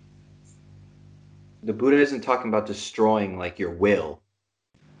the Buddha isn't talking about destroying like your will.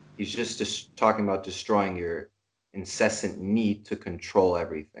 He's just talking about destroying your incessant need to control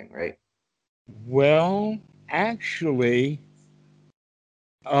everything, right? Well, actually,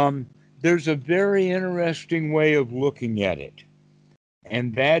 um, there's a very interesting way of looking at it,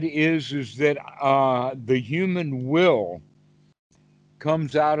 and that is that the human will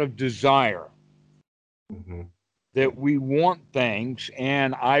comes out of desire, Hmm. that we want things,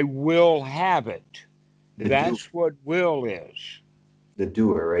 and I will have it. The do That's what will is. the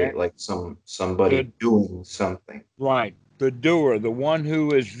doer, And right? Like somebody the doing something. right, the doer, the one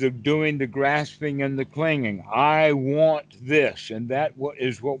who is doing the grasping and the clinging. I want this, and that what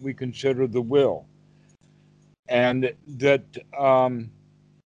is what we consider the will. And that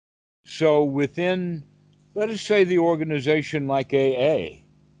so within, let us say, the organization like AA,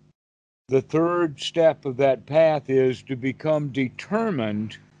 the third step of that path is to become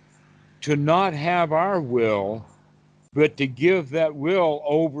determined to not have our will, but to give that will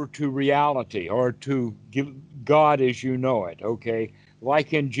over to reality or to give God as you know it. Okay,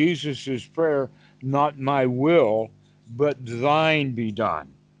 like in Jesus's prayer, not my will, but thine be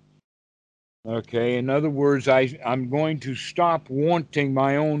done. Okay, in other words, I'm going to stop wanting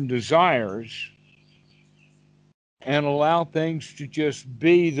my own desires and allow things to just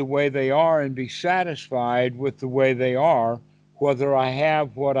be the way they are and be satisfied with the way they are, whether I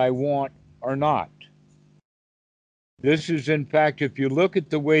have what I want or not. This is, in fact, if you look at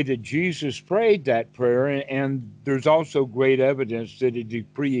the way that Jesus prayed that prayer, and there's also great evidence that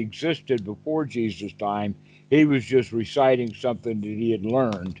it pre existed before Jesus' time, he was just reciting something that he had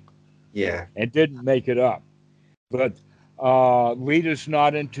learned Yeah. and didn't make it up. But lead us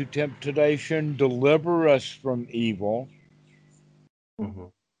not into temptation, deliver us from evil. Hmm.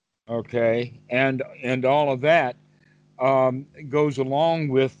 Okay, and all of that goes along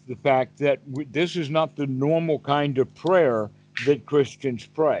with the fact that this is not the normal kind of prayer that Christians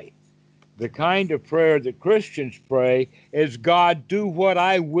pray. The kind of prayer that Christians pray is, God, do what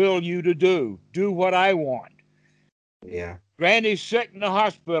I will you to do what I want. Yeah. Granny's sick in the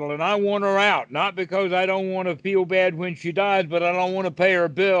hospital and I want her out, not because I don't want to feel bad when she dies, but I don't want to pay her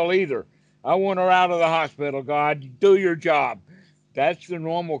bill either. I want her out of the hospital, God. Do your job. That's the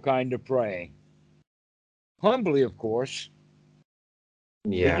normal kind of praying. Humbly, of course,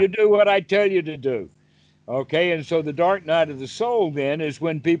 but Yeah. you do what I tell you to do. Okay, and so the dark night of the soul then is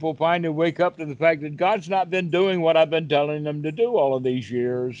when people finally wake up to the fact that God's not been doing what I've been telling them to do all of these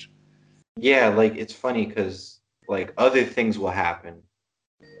years. Yeah, like it's funny because like other things will happen,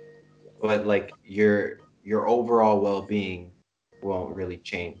 but like your overall well-being won't really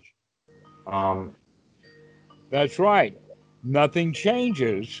change. Um, That's right. Nothing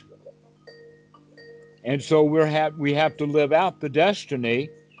changes. And so we have to live out the destiny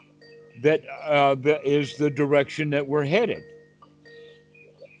that is the direction that we're headed.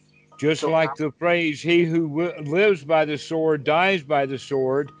 Just so like the phrase, he who lives by the sword dies by the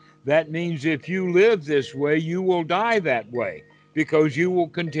sword, that means if you live this way, you will die that way because you will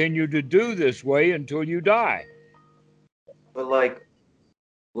continue to do this way until you die. but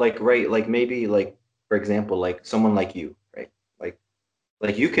like right, like maybe like for example, like someone like you, right? Like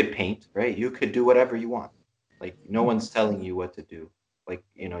like you could paint, right? You could do whatever you want. Like no one's telling you what to do. Like,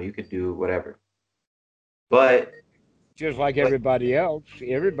 you know, you could do whatever. But Just like like everybody else,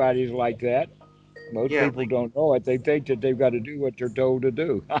 everybody's like that. Most yeah, people don't know it. They think that they've got to do what they're told to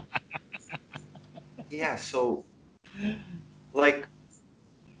do. yeah, so like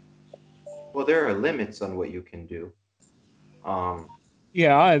well there are limits on what you can do. Um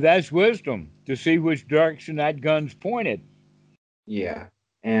Yeah, that's wisdom to see which direction that gun's pointed. yeah.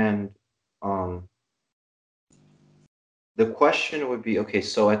 And um the question would be, okay,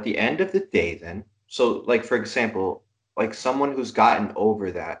 so at the end of the day, then, so like for example, like someone who's gotten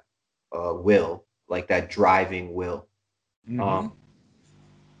over that will, like that driving will, Hmm. um,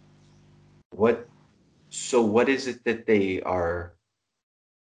 what, so what is it that they are?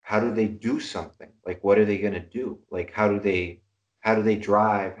 How do they do something? Like, what are they gonna do? Like, how do they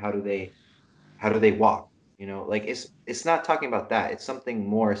drive? How do they walk? You know, like it's not talking about that. It's something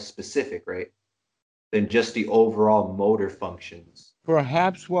more specific, right? Than just the overall motor functions.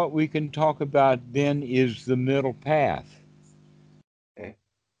 Perhaps what we can talk about then is the middle path, Okay.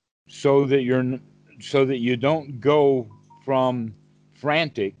 so that so that you don't go from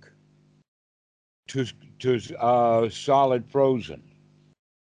frantic to solid frozen.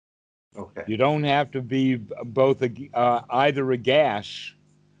 Okay. You don't have to be both either a gas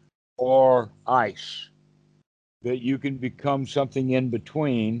or ice. That you can become something in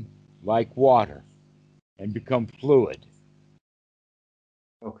between, like water, and become fluid.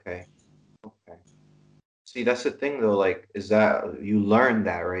 Okay. Okay. See, that's the thing though, like, is that you learn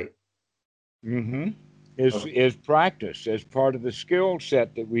that, right? Hmm. Is Okay. is practice as part of the skill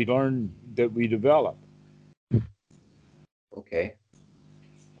set that we learn that we develop. Okay.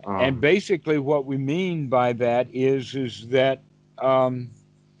 And Um, basically, what we mean by that is that um,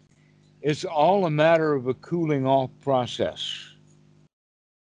 it's all a matter of a cooling off process.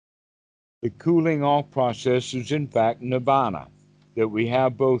 The cooling off process is, in fact, nibbana, that we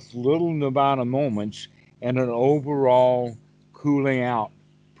have both little nibbana moments and an overall cooling out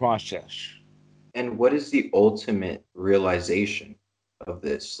process. and what is the ultimate realization of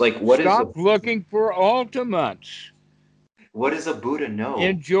this? Like, Stop looking for ultimates. what does a Buddha know? Like,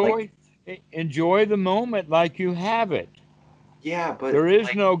 Enjoy, enjoy the moment like you have it. yeah, but There is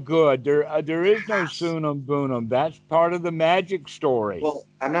like, no good. There it is no has. sunum bunum. That's part of the magic story. Well,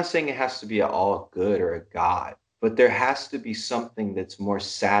 I'm not saying it has to be a all good or a God, but there has to be something that's more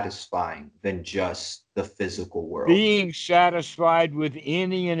satisfying than just the physical world. Being satisfied with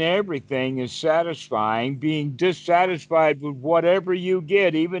any and everything is satisfying. Being dissatisfied with whatever you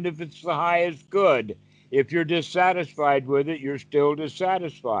get, even if it's the highest good, if you're dissatisfied with it, you're still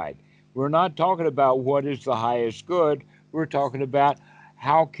dissatisfied. We're not talking about what is the highest good. We're talking about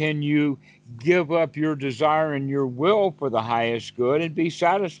how can you give up your desire and your will for the highest good and be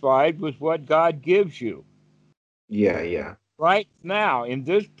satisfied with what God gives you Yeah, yeah. right now in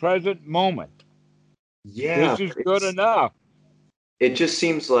this present moment. Yeah, This is but good enough. it just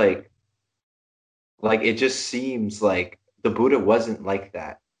seems like it just seems like the Buddha wasn't like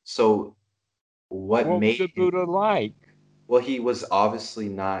that. So what What was made the him, Buddha like? well, he was obviously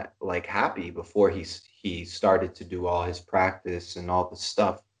not like happy before he started to do all his practice and all the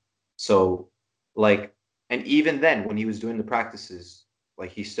stuff. So like, and even then when he was doing the practices,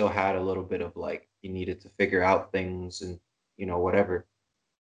 like he still had a little bit of like he needed to figure out things and you know whatever.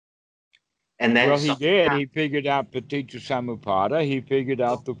 And then Well, he something did. happened. He figured out Paticca Samuppada. He figured So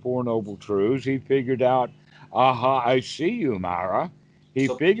out the Four Noble Truths. He figured out, aha, I see you, Mara. He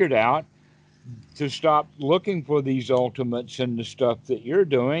so figured out to stop looking for these ultimates in the stuff that you're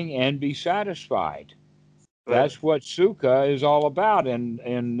doing and be satisfied. but That's what Sukha is all about in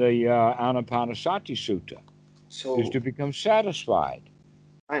the Anapanasati Sutta. is So to become satisfied.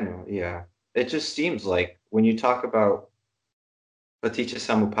 I know, yeah. It just seems like when you talk about Paticca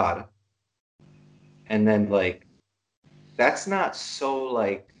Samuppada, and then like that's not so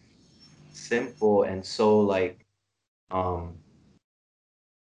like simple and so like um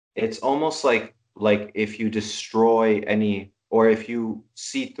it's almost like if you destroy any or if you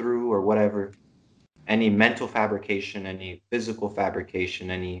see through or whatever any mental fabrication, any physical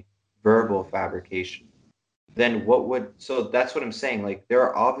fabrication, any verbal fabrication, then what would so that's what I'm saying. Like there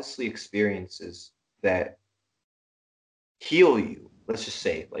are obviously experiences that heal you. Let's just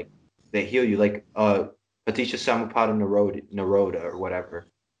say like they heal you, like Paticca Samuppada Naroda or whatever,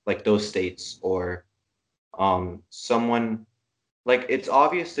 like those states, or someone like it's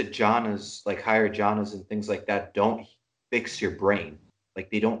obvious that jhanas, like higher jhanas and things like that, don't fix your brain. Like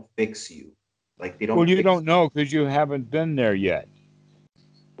they don't fix you. Like they Well, don't you fix. don't know because you haven't been there yet.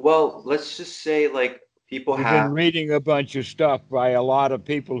 Well, let's just say like people You've been have. reading a bunch of stuff by a lot of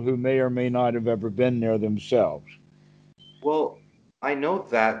people who may or may not have ever been there themselves. Well, I know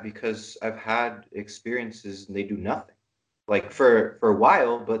that because I've had experiences and they do nothing. Like for a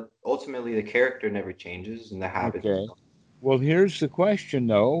while, but ultimately the character never changes and the habits. Okay. Well, here's the question,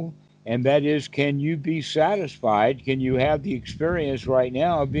 though, and that is, can you be satisfied? Can you have the experience right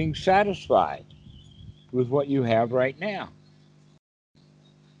now of being satisfied with what you have right now?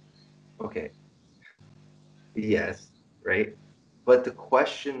 Okay. Yes, right? But the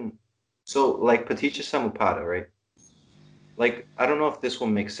question, so like Paticca Samuppada, right? Like I don't know if this will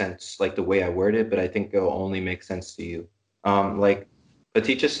make sense, like the way I word it, but I think it'll only make sense to you. Like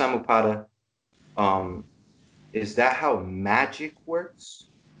Paticca Samuppada, um, is that how magic works?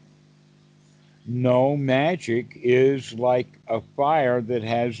 No, magic is like a fire that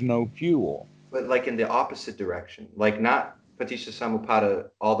has no fuel. But like in the opposite direction, like not Paticca Samuppada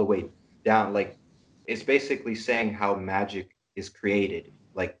all the way down. Like it's basically saying how magic is created,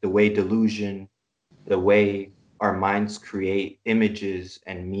 like the way delusion, the way our minds create images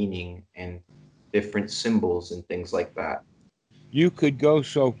and meaning and different symbols and things like that. You could go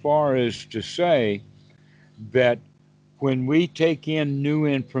so far as to say that when we take in new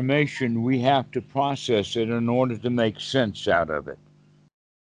information, we have to process it in order to make sense out of it.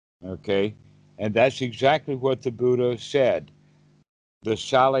 Okay? And that's exactly what the Buddha said. The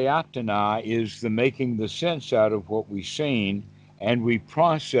Salayatana is the making the sense out of what we've seen, and we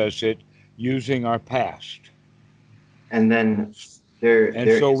process it using our past. And then there And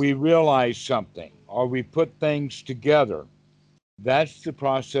so is we realize something, or we put things together. That's the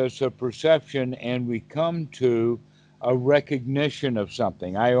process of perception, and we come to a recognition of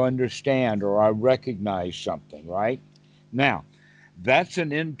something. I understand or I recognize something, right? Now, that's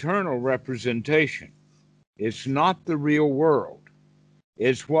an internal representation. It's not the real world.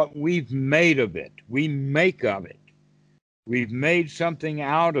 It's what we've made of it. We make of it. We've made something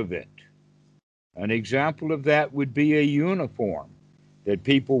out of it. An example of that would be a uniform that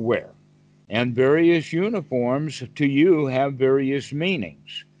people wear. And various uniforms to you have various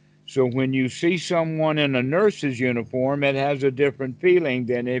meanings. So when you see someone in a nurse's uniform, it has a different feeling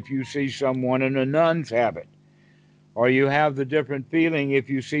than if you see someone in a nun's habit. Or you have the different feeling if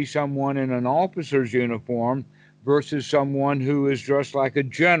you see someone in an officer's uniform versus someone who is dressed like a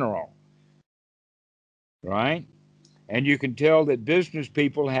general, right? And you can tell that business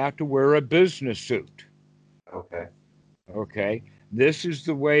people have to wear a business suit. okay. Okay, this is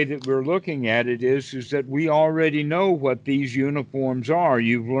the way that we're looking at it is that we already know what these uniforms are.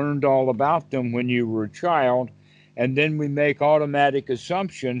 You've learned all about them when you were a child, and then we make automatic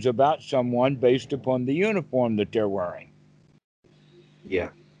assumptions about someone based upon the uniform that they're wearing. Yeah.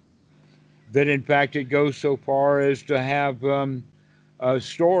 That in fact it goes so far as to have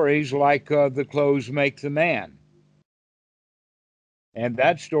stories like the clothes make the man. And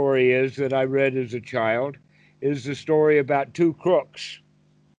that story is that I read as a child is the story about two crooks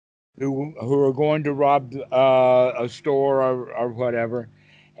who are going to rob a store or whatever,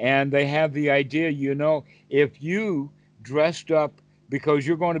 and they have the idea, if you dressed up because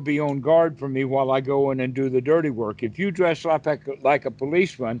you're going to be on guard for me while I go in and do the dirty work. If you dress up like a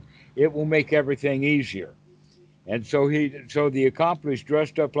policeman, it will make everything easier. And so the accomplice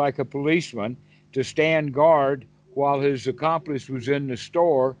dressed up like a policeman to stand guard while his accomplice was in the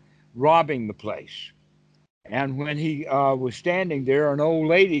store robbing the place. And when he was standing there, an old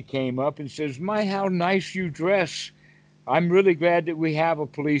lady came up and says, "My, how nice you dress. I'm really glad that we have a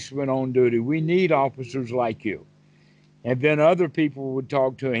policeman on duty. We need officers like you." And then other people would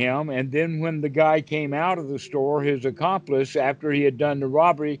talk to him. And then when the guy came out of the store, his accomplice, after he had done the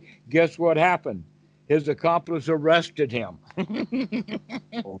robbery, guess what happened? his accomplice arrested him.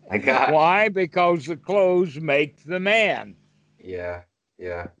 Oh my gosh. Why? Because the clothes make the man. Yeah.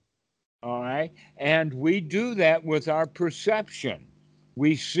 Yeah. All right. And we do that with our perception.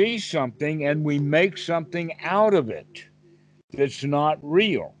 We see something and we make something out of it that's not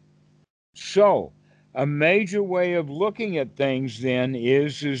real. So, a major way of looking at things then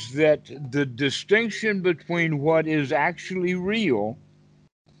is that the distinction between what is actually real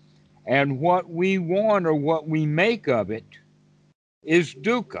and what we want or what we make of it is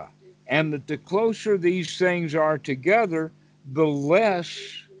dukkha. And that the closer these things are together, the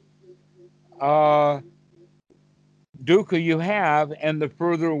less uh, dukkha you have, and the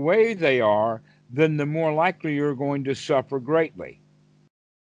further away they are, then the more likely you're going to suffer greatly.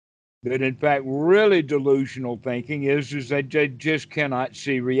 That in fact, really delusional thinking is that they just cannot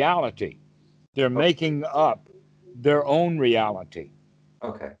see reality. They're Okay. making up their own reality.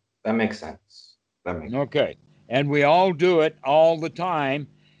 Okay. That makes sense. That makes Okay. And we all do it all the time,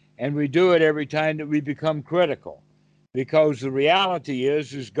 and we do it every time that we become critical. Because the reality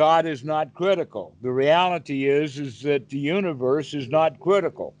is God is not critical. The reality is that the universe is not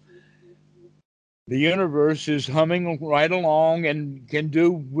critical. The universe is humming right along and can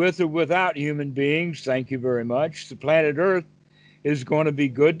do with or without human beings. Thank you very much. The planet Earth is going to be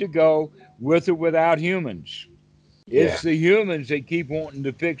good to go with or without humans. yeah. It's the humans that keep wanting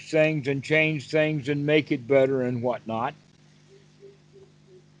to fix things and change things and make it better and whatnot.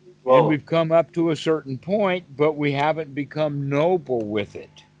 And Well, we've come up to a certain point, but we haven't become noble with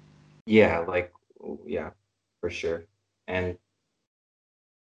it. yeah, like yeah, for sure. And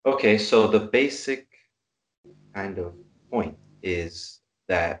okay, so the basic kind of point is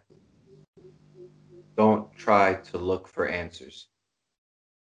that don't try to look for answers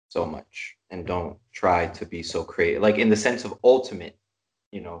so much and don't try to be so creative. Like in the sense of ultimate,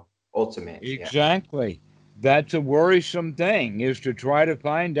 ultimate. Yeah. Exactly. That's a worrisome thing, is to try to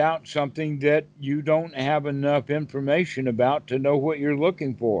find out something that you don't have enough information about to know what you're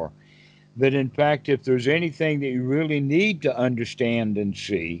looking for. That in fact, if there's anything that you really need to understand and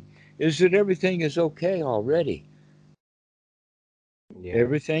see, is that everything is okay already. Yeah.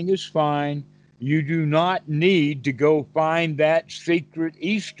 Everything is fine. You do not need to go find that secret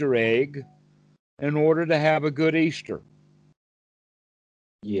Easter egg in order to have a good Easter.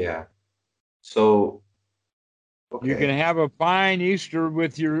 Yeah. So, You can okay. have a fine Easter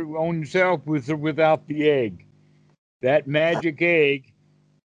with your own self with or without the egg. That magic egg.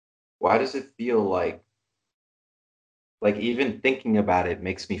 Why does it feel like even thinking about it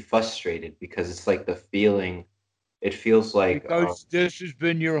makes me frustrated because it's like the feeling it feels like Because this has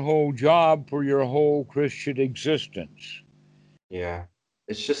been your whole job for your whole Christian existence. yeah.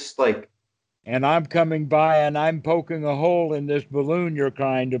 It's just like And I'm coming by and I'm poking a hole in this balloon you're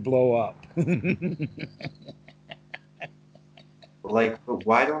trying to blow up. but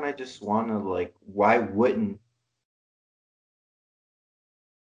why don't I just want to like why wouldn't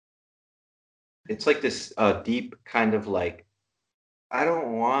it's like this deep kind of like I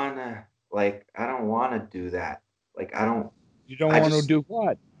don't want to do that. Like You don't I want to just do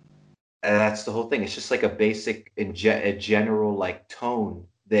what? that's the whole thing. It's just like a basic a general like tone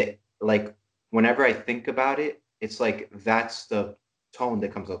that like whenever I think about it, it's like that's the tone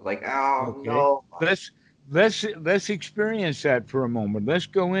that comes up like oh Okay. no. Let's experience that for a moment. Let's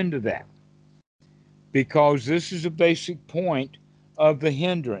go into that because this is a basic point of the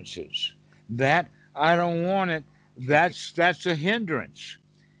hindrances. That I don't want it. That's a hindrance,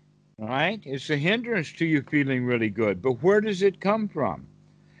 right? It's a hindrance to you feeling really good. But where does it come from?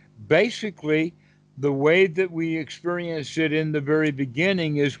 Basically, the way that we experience it in the very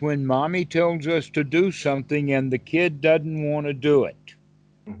beginning is when mommy tells us to do something and the kid doesn't want to do it.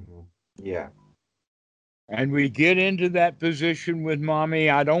 Mhm. Yeah. And we get into that position with mommy.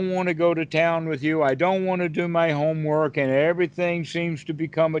 I don't want to go to town with you. I don't want to do my homework. And everything seems to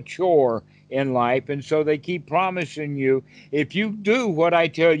become a chore in life. And so they keep promising you if you do what I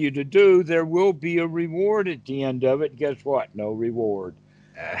tell you to do, there will be a reward at the end of it. Guess what? No reward.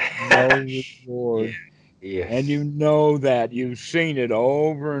 No Yeah. reward. And you Yes. know that. You've seen it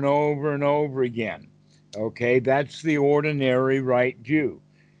over and over and over again. Okay, that's the ordinary right view.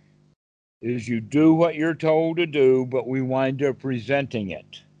 Is you do what you're told to do, but we wind up resenting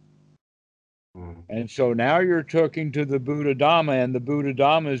it. Mm. And so now you're talking to the Buddha Dhamma, and the Buddha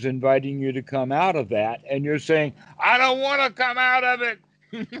Dhamma is inviting you to come out of that, and you're saying, I don't want to come out of it.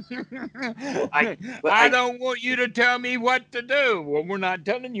 Well, but I I don't want you to tell me what to do. Well, we're not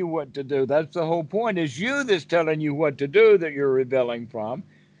telling you what to do. That's the whole point. Is you that's telling you what to do that you're rebelling from.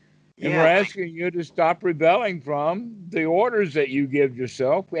 And we're Yeah, like asking you to stop rebelling from the orders that you give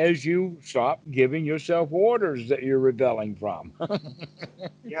yourself as you stop giving yourself orders that you're rebelling from.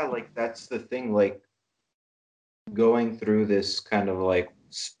 yeah, like that's the thing, like going through this kind of like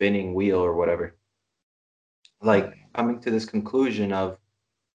spinning wheel or whatever. Like coming to this conclusion of,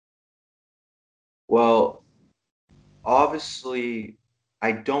 well, obviously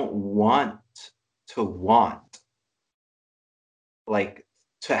I don't want to want, like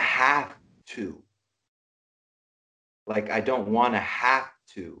to have to. Like I don't want to have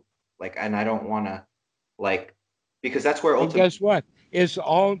to. Like and I don't want to like because that's where Well, ultimately guess what? It's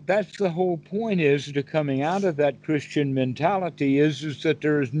all that's the whole point is to coming out of that Christian mentality is that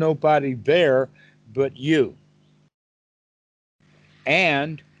there is nobody there but you.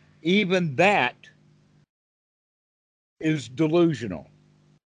 And even that is delusional.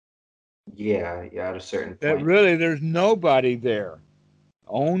 yeah, yeah, at a certain That point. really there's nobody there.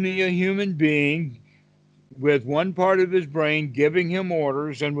 Only a human being with one part of his brain giving him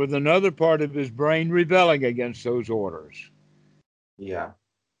orders and with another part of his brain rebelling against those orders. Yeah.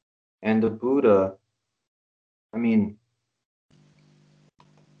 And the Buddha, I mean,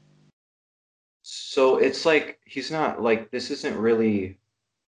 so it's like he's not like this isn't really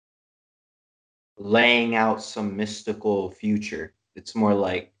laying out some mystical future. It's more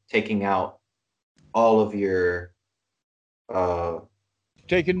like taking out all of your uh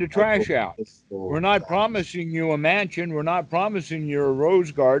Taking the mental, trash out. We're physical not trash. promising you a mansion. We're not promising you a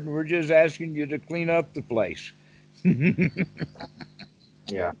rose garden. We're just asking you to clean up the place.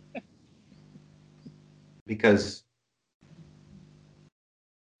 Yeah. Because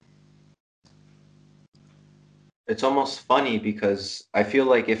it's almost funny because I feel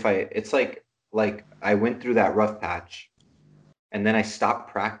like if I it's like I went through that rough patch and then I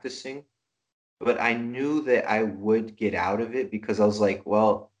stopped practicing, but I knew that I would get out of it because I was like,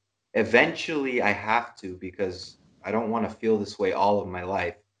 well, eventually I have to because I don't want to feel this way all of my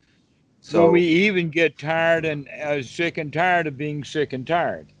life. Well, we So, even get tired and sick and tired of being sick and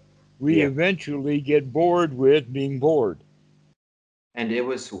tired. We yeah. eventually get bored with being bored. And it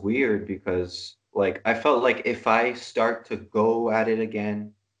was weird because like I felt like if I start to go at it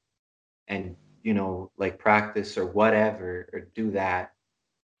again and like practice or whatever or do that,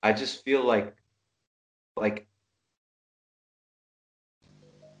 I just feel like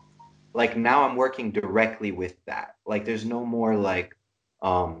like now I'm working directly with that. Like there's no more like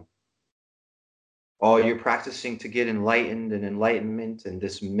um oh you're practicing to get enlightened and enlightenment and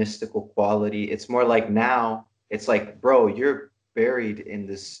this mystical quality. It's more like now it's like bro, you're buried in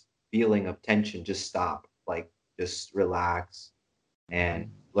this feeling of tension. Just stop. Like just relax and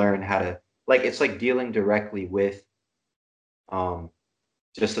learn how to like it's like dealing directly with um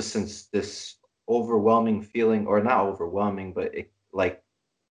just a sense this overwhelming feeling or not overwhelming but it like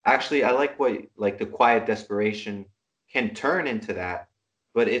actually I like what like the quiet desperation can turn into that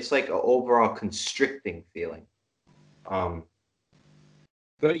but it's like an overall constricting feeling um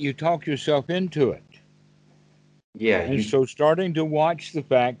But you talk yourself into it. yeah And you so starting to watch the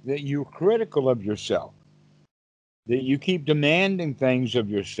fact that you're critical of yourself, that you keep demanding things of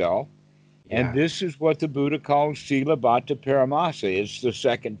yourself. And yeah this is what the Buddha calls Sila Bhatta Paramasa. It's the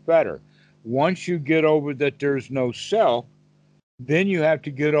second fetter. Once you get over that there's no self, then you have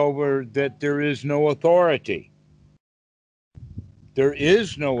to get over that there is no authority. There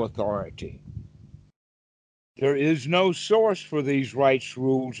is no authority. There is no source for these rites,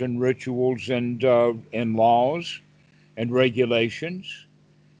 rules, and rituals and laws and regulations.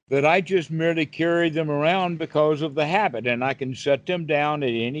 That I just merely carry them around because of the habit, and I can set them down at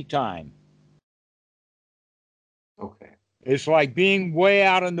any time. okay It's like being way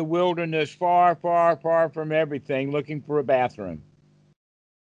out in the wilderness, far, far, far from everything, looking for a bathroom.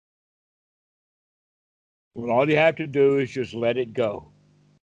 Well, all you have to do is just let it go.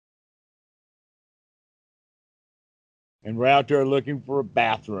 And we're out there looking for a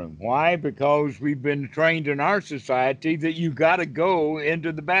bathroom. Why? Because we've been trained in our society that you got to go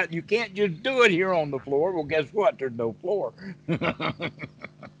into the bath. You can't just do it here on the floor. Well, guess what? There's no floor.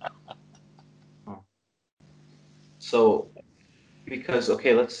 oh. So because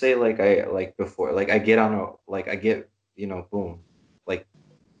okay let's say like I like before like I get on a like I get boom like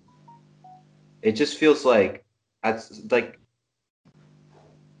it just feels like at like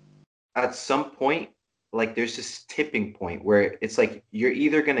at some point, like there's this tipping point where it's like you're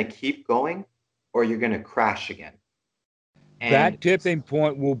either gonna keep going or you're gonna crash again. And That tipping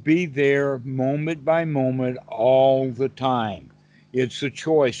point will be there moment by moment all the time. It's a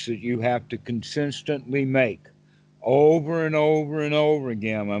choice that you have to consistently make over and over and over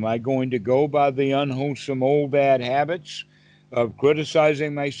again. Am I going to go by the unwholesome old bad habits? of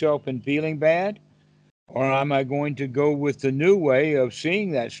criticizing myself and feeling bad? Or am I going to go with the new way of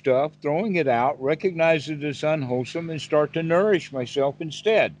seeing that stuff, throwing it out, recognize it as unwholesome, and start to nourish myself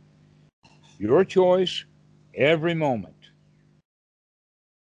instead? Your choice every moment.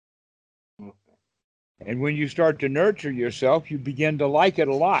 Okay. And when you start to nurture yourself, you begin to like it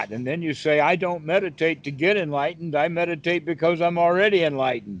a lot. And then you say, I don't meditate to get enlightened. I meditate because I'm already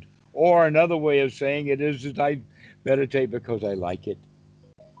enlightened. Or another way of saying it is that I meditate because I like it.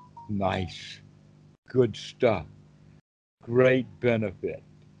 Nice. Good stuff. Great benefit.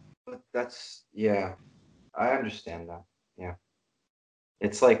 But that's, yeah, I understand that. Yeah.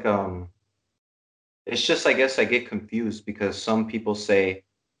 It's like it's just, I guess I get confused because some people say,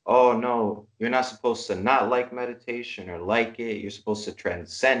 "Oh no, you're not supposed to not like meditation or like it. You're supposed to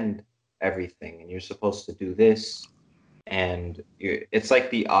transcend everything and you're supposed to do this." And it's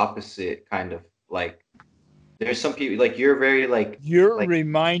like the opposite kind of, like, there's some people like you're very You're like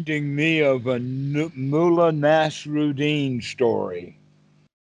reminding me of a Mullah Nasruddin story.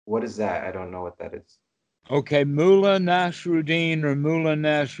 what is that? I don't know what that is. Okay, Mullah Nasruddin or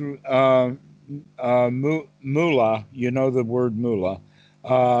Mullah, you know the word Mullah.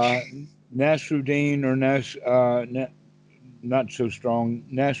 Uh, Nasruddin or not so strong,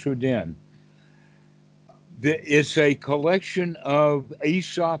 Nasruddin. It's a collection of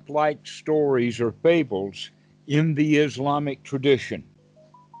Aesop like stories or fables in the Islamic tradition.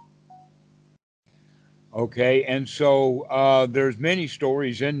 Okay, and so there's many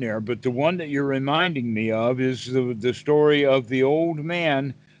stories in there, but the one that you're reminding me of is the story of the old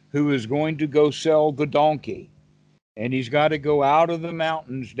man who is going to go sell the donkey. And he's got to go out of the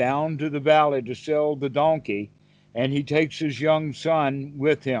mountains down to the valley to sell the donkey. And he takes his young son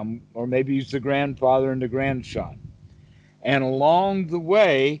with him, or maybe he's the grandfather and the grandson. And along the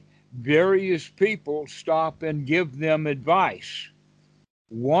way, various people stop and give them advice.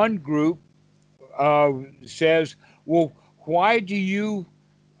 One group uh, says, well, why do you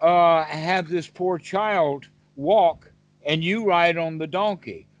have this poor child walk and you ride on the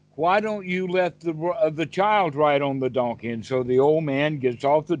donkey? Why don't you let the child ride on the donkey? And so the old man gets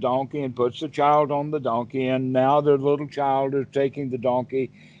off the donkey and puts the child on the donkey, and now the little child is taking the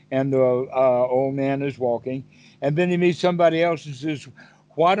donkey, and the old man is walking. And then he meets somebody else and says,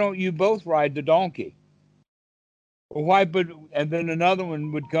 "Why don't you both ride the donkey?" Well, why? But and then another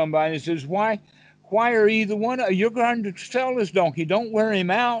one would come by and says, Why are either one? You're going to sell this donkey. Don't wear him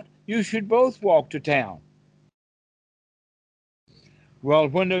out. You should both walk to town." Well,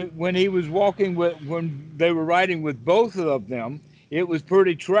 when he was walking when they were riding with both of them, it was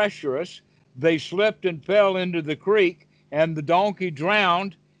pretty treacherous. They slipped and fell into the creek, and the donkey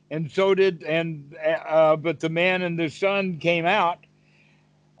drowned, and so did but the man and the son came out.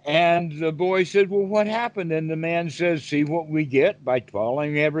 And the boy said, "Well, what happened?" And the man says, "See what we get by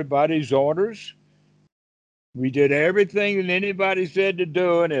following everybody's orders? We did everything that anybody said to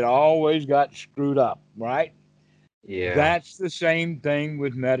do, and it always got screwed up, right?" Yeah. That's the same thing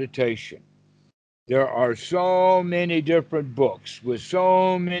with meditation. There are so many different books with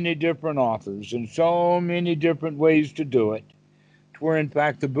so many different authors and so many different ways to do it, to where, in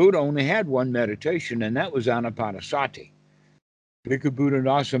fact, the Buddha only had one meditation, and that was Anapanasati. Bhikkhu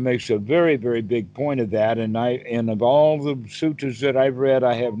Buddhadasa makes a very, very big point of that, and of all the suttas that I've read,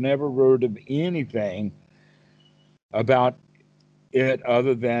 I have never heard of anything about it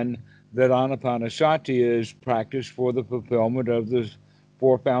other than that Anapanasati is practiced for the fulfillment of the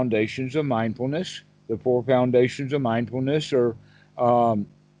four foundations of mindfulness. The four foundations of mindfulness um,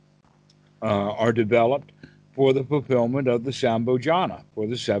 are developed for the fulfillment of the Sambhojana, for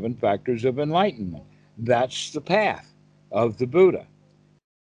the seven factors of enlightenment. That's the path of the Buddha.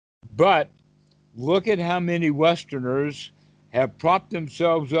 But look at how many Westerners have propped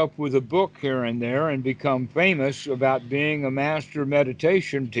themselves up with a book here and there and become famous about being a master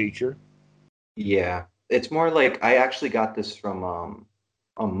meditation teacher. Yeah. It's more like I actually got this from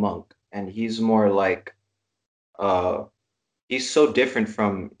a monk, and he's more like uh he's so different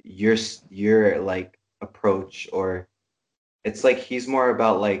from your like approach, or it's like he's more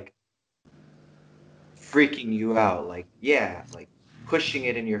about like freaking you out, like, yeah, like pushing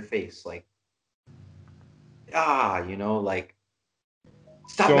it in your face, like, like,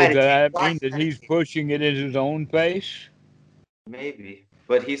 stop So does meditating, that why are mean you that he's meditating? pushing it at his own pace? Maybe,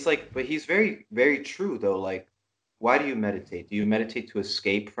 but he's very, very true though. Like, why do you meditate? Do you meditate to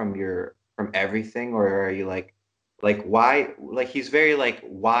escape from from everything, or are you like why? Like, he's very like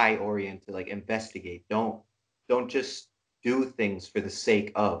why oriented, like investigate. Don't just do things for the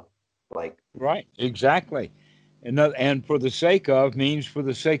sake of, like, Right, exactly. And for the sake of means for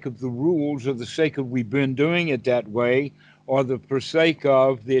the sake of the rules or the sake of we've been doing it that way, or the forsake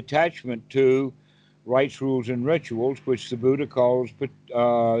of the attachment to rites, rules, and rituals, which the Buddha calls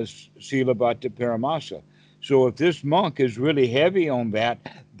Sila Bhatta Paramasa. So if this monk is really heavy on that,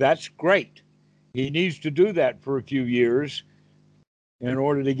 that's great. He needs to do that for a few years in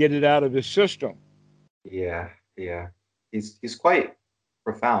order to get it out of his system. Yeah, yeah. He's quite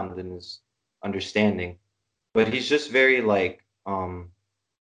profound in his understanding, but he's just very like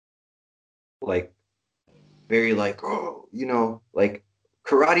very like, oh, like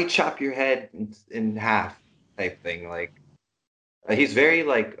karate chop your head in half type thing. Like he's very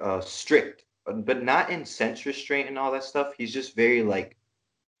like strict, but not in sense restraint and all that stuff. He's just very like,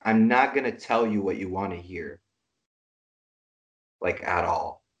 I'm not gonna tell you what you want to hear, like at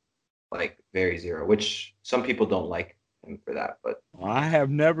all. Like very zero, which some people don't like him for that, but I have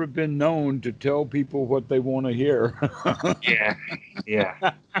never been known to tell people what they want to hear. yeah,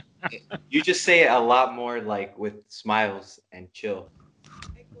 yeah. You just say it a lot more like with smiles and chill.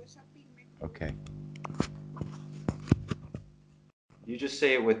 Okay. You just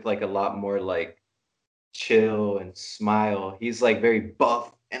say it with like a lot more like chill and smile. He's like very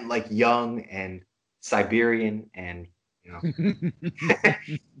buff and like young and Siberian and you know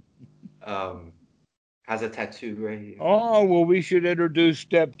um has a tattoo right here. Oh, well, we should introduce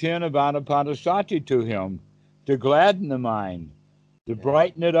step 10 of Anapanasati to him to gladden the mind, to Yeah.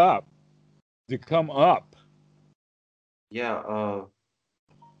 brighten it up, to come up. Yeah,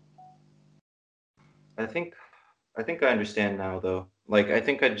 I think I understand now though. Like I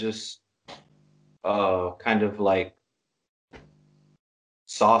think I just kind of like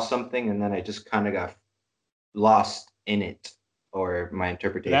saw something and then I just kind of got lost in it or my That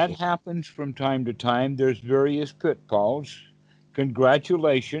interpretation. happens from time to time. There's various pitfalls.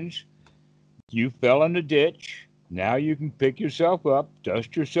 Congratulations, you fell in a ditch. Now you can pick yourself up,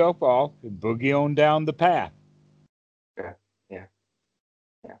 dust yourself off, and boogie on down the path. Okay. Yeah.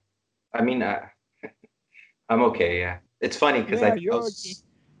 Yeah. I mean, I'm okay. Yeah. It's funny because Yeah, I you're was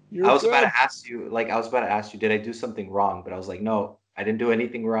about good. to ask you, like, I was about to ask you, did I do something wrong? But I was like, no, I didn't do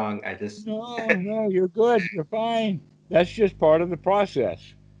anything wrong. I just, No, no, you're good. You're fine. That's just part of the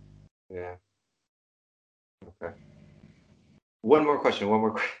process. yeah. Okay. One more question. One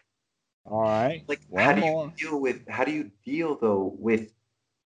more question. All right. Like, One more. how do you deal though with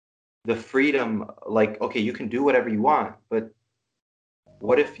the freedom? Like, okay, you can do whatever you want, but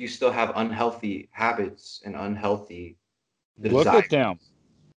what if you still have unhealthy habits and unhealthy Look desires? at them.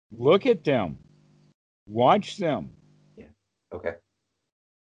 Look at them. Watch them. Yeah. Okay.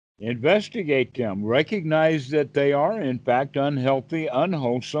 Investigate them. Recognize that they are, in fact, unhealthy,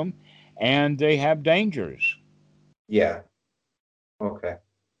 unwholesome, and they have dangers. Yeah. Okay.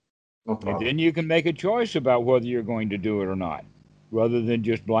 No And problem. then you can make a choice about whether you're going to do it or not. Rather than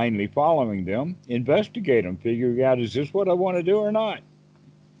just blindly following them, investigate them. Figure out, is this what I want to do or not?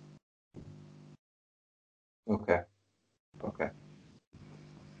 Okay. Okay.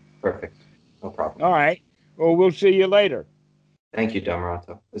 Perfect. No problem. All right. Well, we'll see you later. Thank you,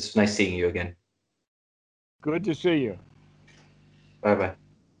 Damarato. It's nice seeing you again. Good to see you. Bye bye.